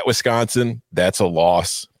 At Wisconsin, that's a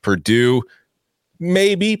loss. Purdue,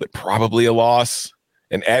 maybe, but probably a loss.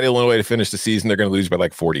 And at Illinois to finish the season, they're going to lose by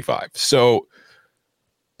like 45. So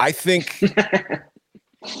I think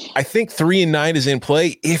 3-9 is in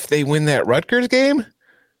play if they win that Rutgers game,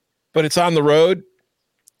 but it's on the road.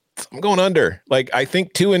 I'm going under. Like, I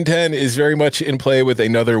think 2-10 is very much in play with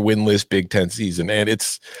another winless Big Ten season. And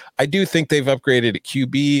I do think they've upgraded at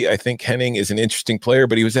QB. I think Henning is an interesting player,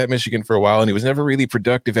 but he was at Michigan for a while and he was never really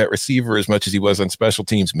productive at receiver as much as he was on special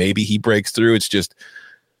teams. Maybe he breaks through. It's just,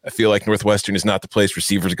 I feel like Northwestern is not the place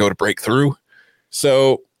receivers go to break through.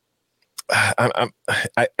 So I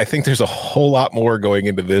think there's a whole lot more going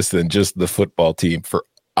into this than just the football team, for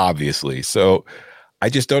obviously. So I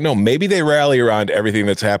just don't know. Maybe they rally around everything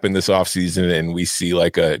that's happened this offseason and we see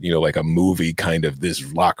like a movie kind of,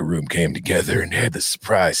 this locker room came together and had the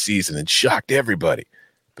surprise season and shocked everybody.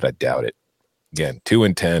 But I doubt it. Again,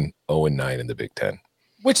 2-10, 0-9 in the Big Ten.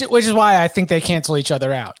 Which is why I think they cancel each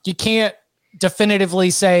other out. You can't definitively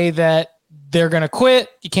say that they're going to quit.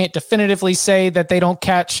 You can't definitively say that they don't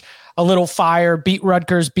catch a little fire, beat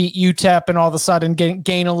Rutgers, beat UTEP, and all of a sudden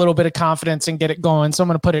gain a little bit of confidence and get it going. So I'm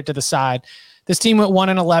going to put it to the side. This team went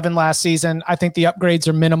 1-11 last season. I think the upgrades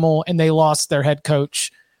are minimal, and they lost their head coach.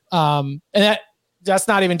 And that's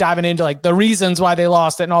not even diving into like the reasons why they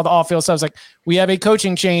lost it and all the off-field stuff. It's like, we have a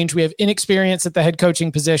coaching change. We have inexperience at the head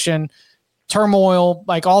coaching position, turmoil,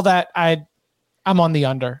 like all that. I'm on the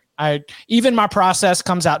under. Even my process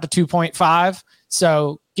comes out to 2.5.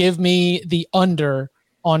 So give me the under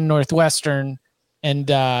on Northwestern And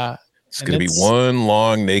it's going to be one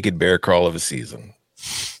long naked bear crawl of a season.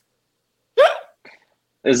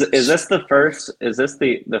 Is this the first? Is this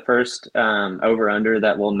the first over under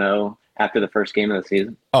that we'll know after the first game of the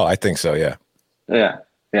season? Oh, I think so. Yeah. Yeah.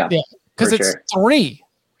 Because it's 3.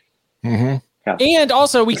 Mm-hmm. Yeah. And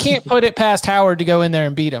also, we can't put it past Howard to go in there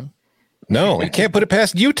and beat him. No, you can't put it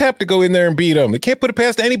past UTEP to go in there and beat them. You can't put it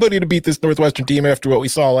past anybody to beat this Northwestern team after what we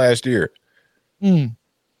saw last year.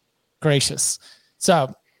 Gracious.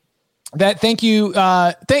 So thank you.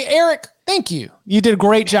 Eric, thank you. You did a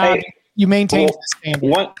great job. Hey, you maintained the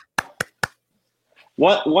standard.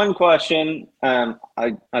 One question. I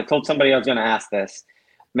told somebody I was going to ask this.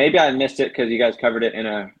 Maybe I missed it because you guys covered it in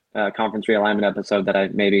a conference realignment episode that I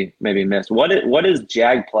maybe missed. What is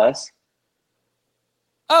JAG Plus?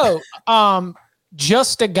 Oh,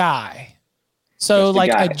 just a guy. So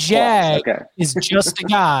Just a Jag is just a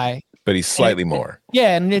guy. But he's slightly more.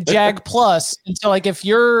 Yeah, and a JAG Plus. And so if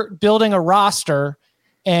you're building a roster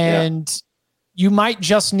and you might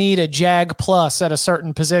just need a JAG Plus at a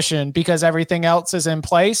certain position because everything else is in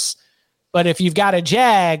place. But if you've got a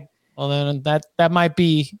JAG, well, then that might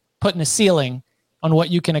be putting a ceiling on what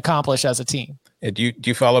you can accomplish as a team. Do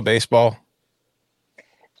you follow baseball?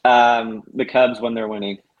 The Cubs when they're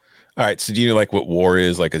winning. All right. So do you know what WAR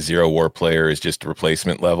is? Like a 0 WAR player is just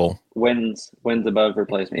replacement level? Wins above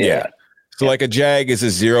replacement. Yeah. So a JAG is a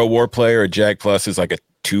 0 WAR player. A JAG Plus is like a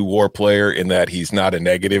 2 WAR player in that he's not a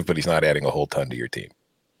negative, but he's not adding a whole ton to your team.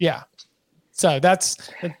 Yeah. So that's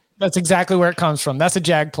exactly where it comes from. That's a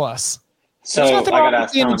JAG Plus. So There's nothing wrong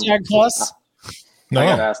with being a JAG Plus.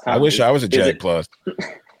 No, I wish I was a JAG Plus.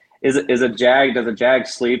 Does a JAG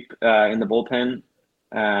sleep in the bullpen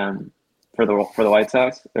for the White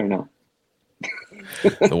Sox or no?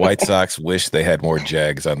 The White Sox wish they had more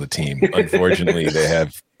JAGs on the team. Unfortunately, they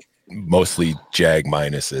have mostly JAG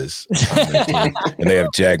minuses on their team, and they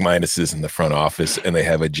have JAG minuses in the front office, and they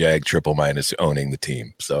have a JAG triple minus owning the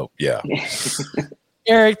team. So yeah.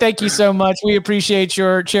 Eric, thank you so much. We appreciate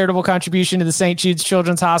your charitable contribution to the St. Jude's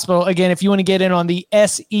Children's Hospital. Again, if you want to get in on the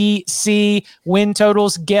SEC win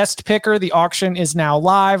totals guest picker, the auction is now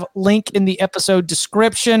live. Link in the episode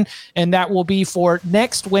description, and that will be for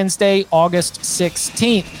next Wednesday, August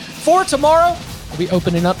 16th. For tomorrow, we'll be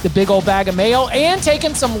opening up the big old bag of mail and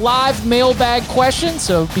taking some live mailbag questions,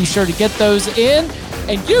 so be sure to get those in.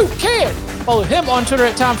 And you can follow him on Twitter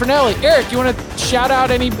at Tom Fornelli. Eric, you want to shout out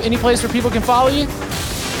any place where people can follow you?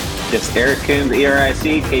 Just Eric Kuhn,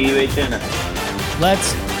 ERICKUHN.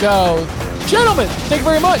 Let's go. Gentlemen, thank you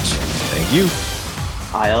very much. Thank you.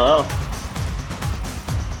 ILL.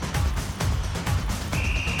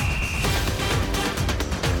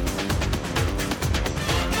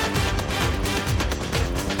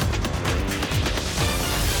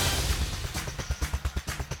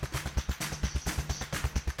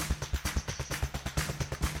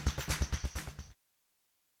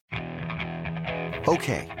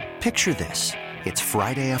 Okay, picture this. It's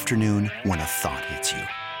Friday afternoon when a thought hits you.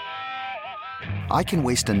 I can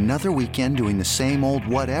waste another weekend doing the same old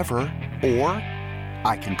whatever, or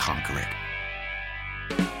I can conquer it.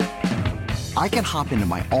 I can hop into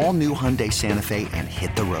my all-new Hyundai Santa Fe and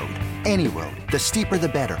hit the road. Any road. The steeper, the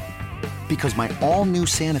better. Because my all-new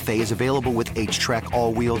Santa Fe is available with H-Track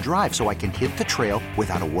all-wheel drive, so I can hit the trail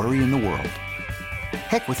without a worry in the world.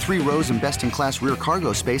 Heck, with 3 rows and best-in-class rear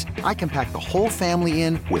cargo space, I can pack the whole family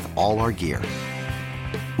in with all our gear.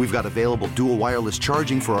 We've got available dual wireless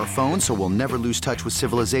charging for our phones, so we'll never lose touch with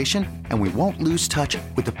civilization, and we won't lose touch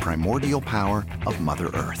with the primordial power of Mother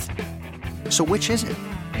Earth. So which is it?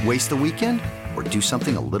 Waste the weekend or do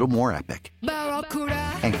something a little more epic?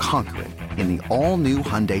 And conquer it in the all-new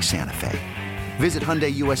Hyundai Santa Fe. Visit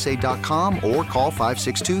HyundaiUSA.com or call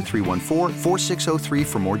 562-314-4603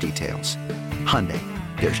 for more details. Hyundai.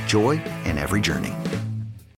 There's joy in every journey.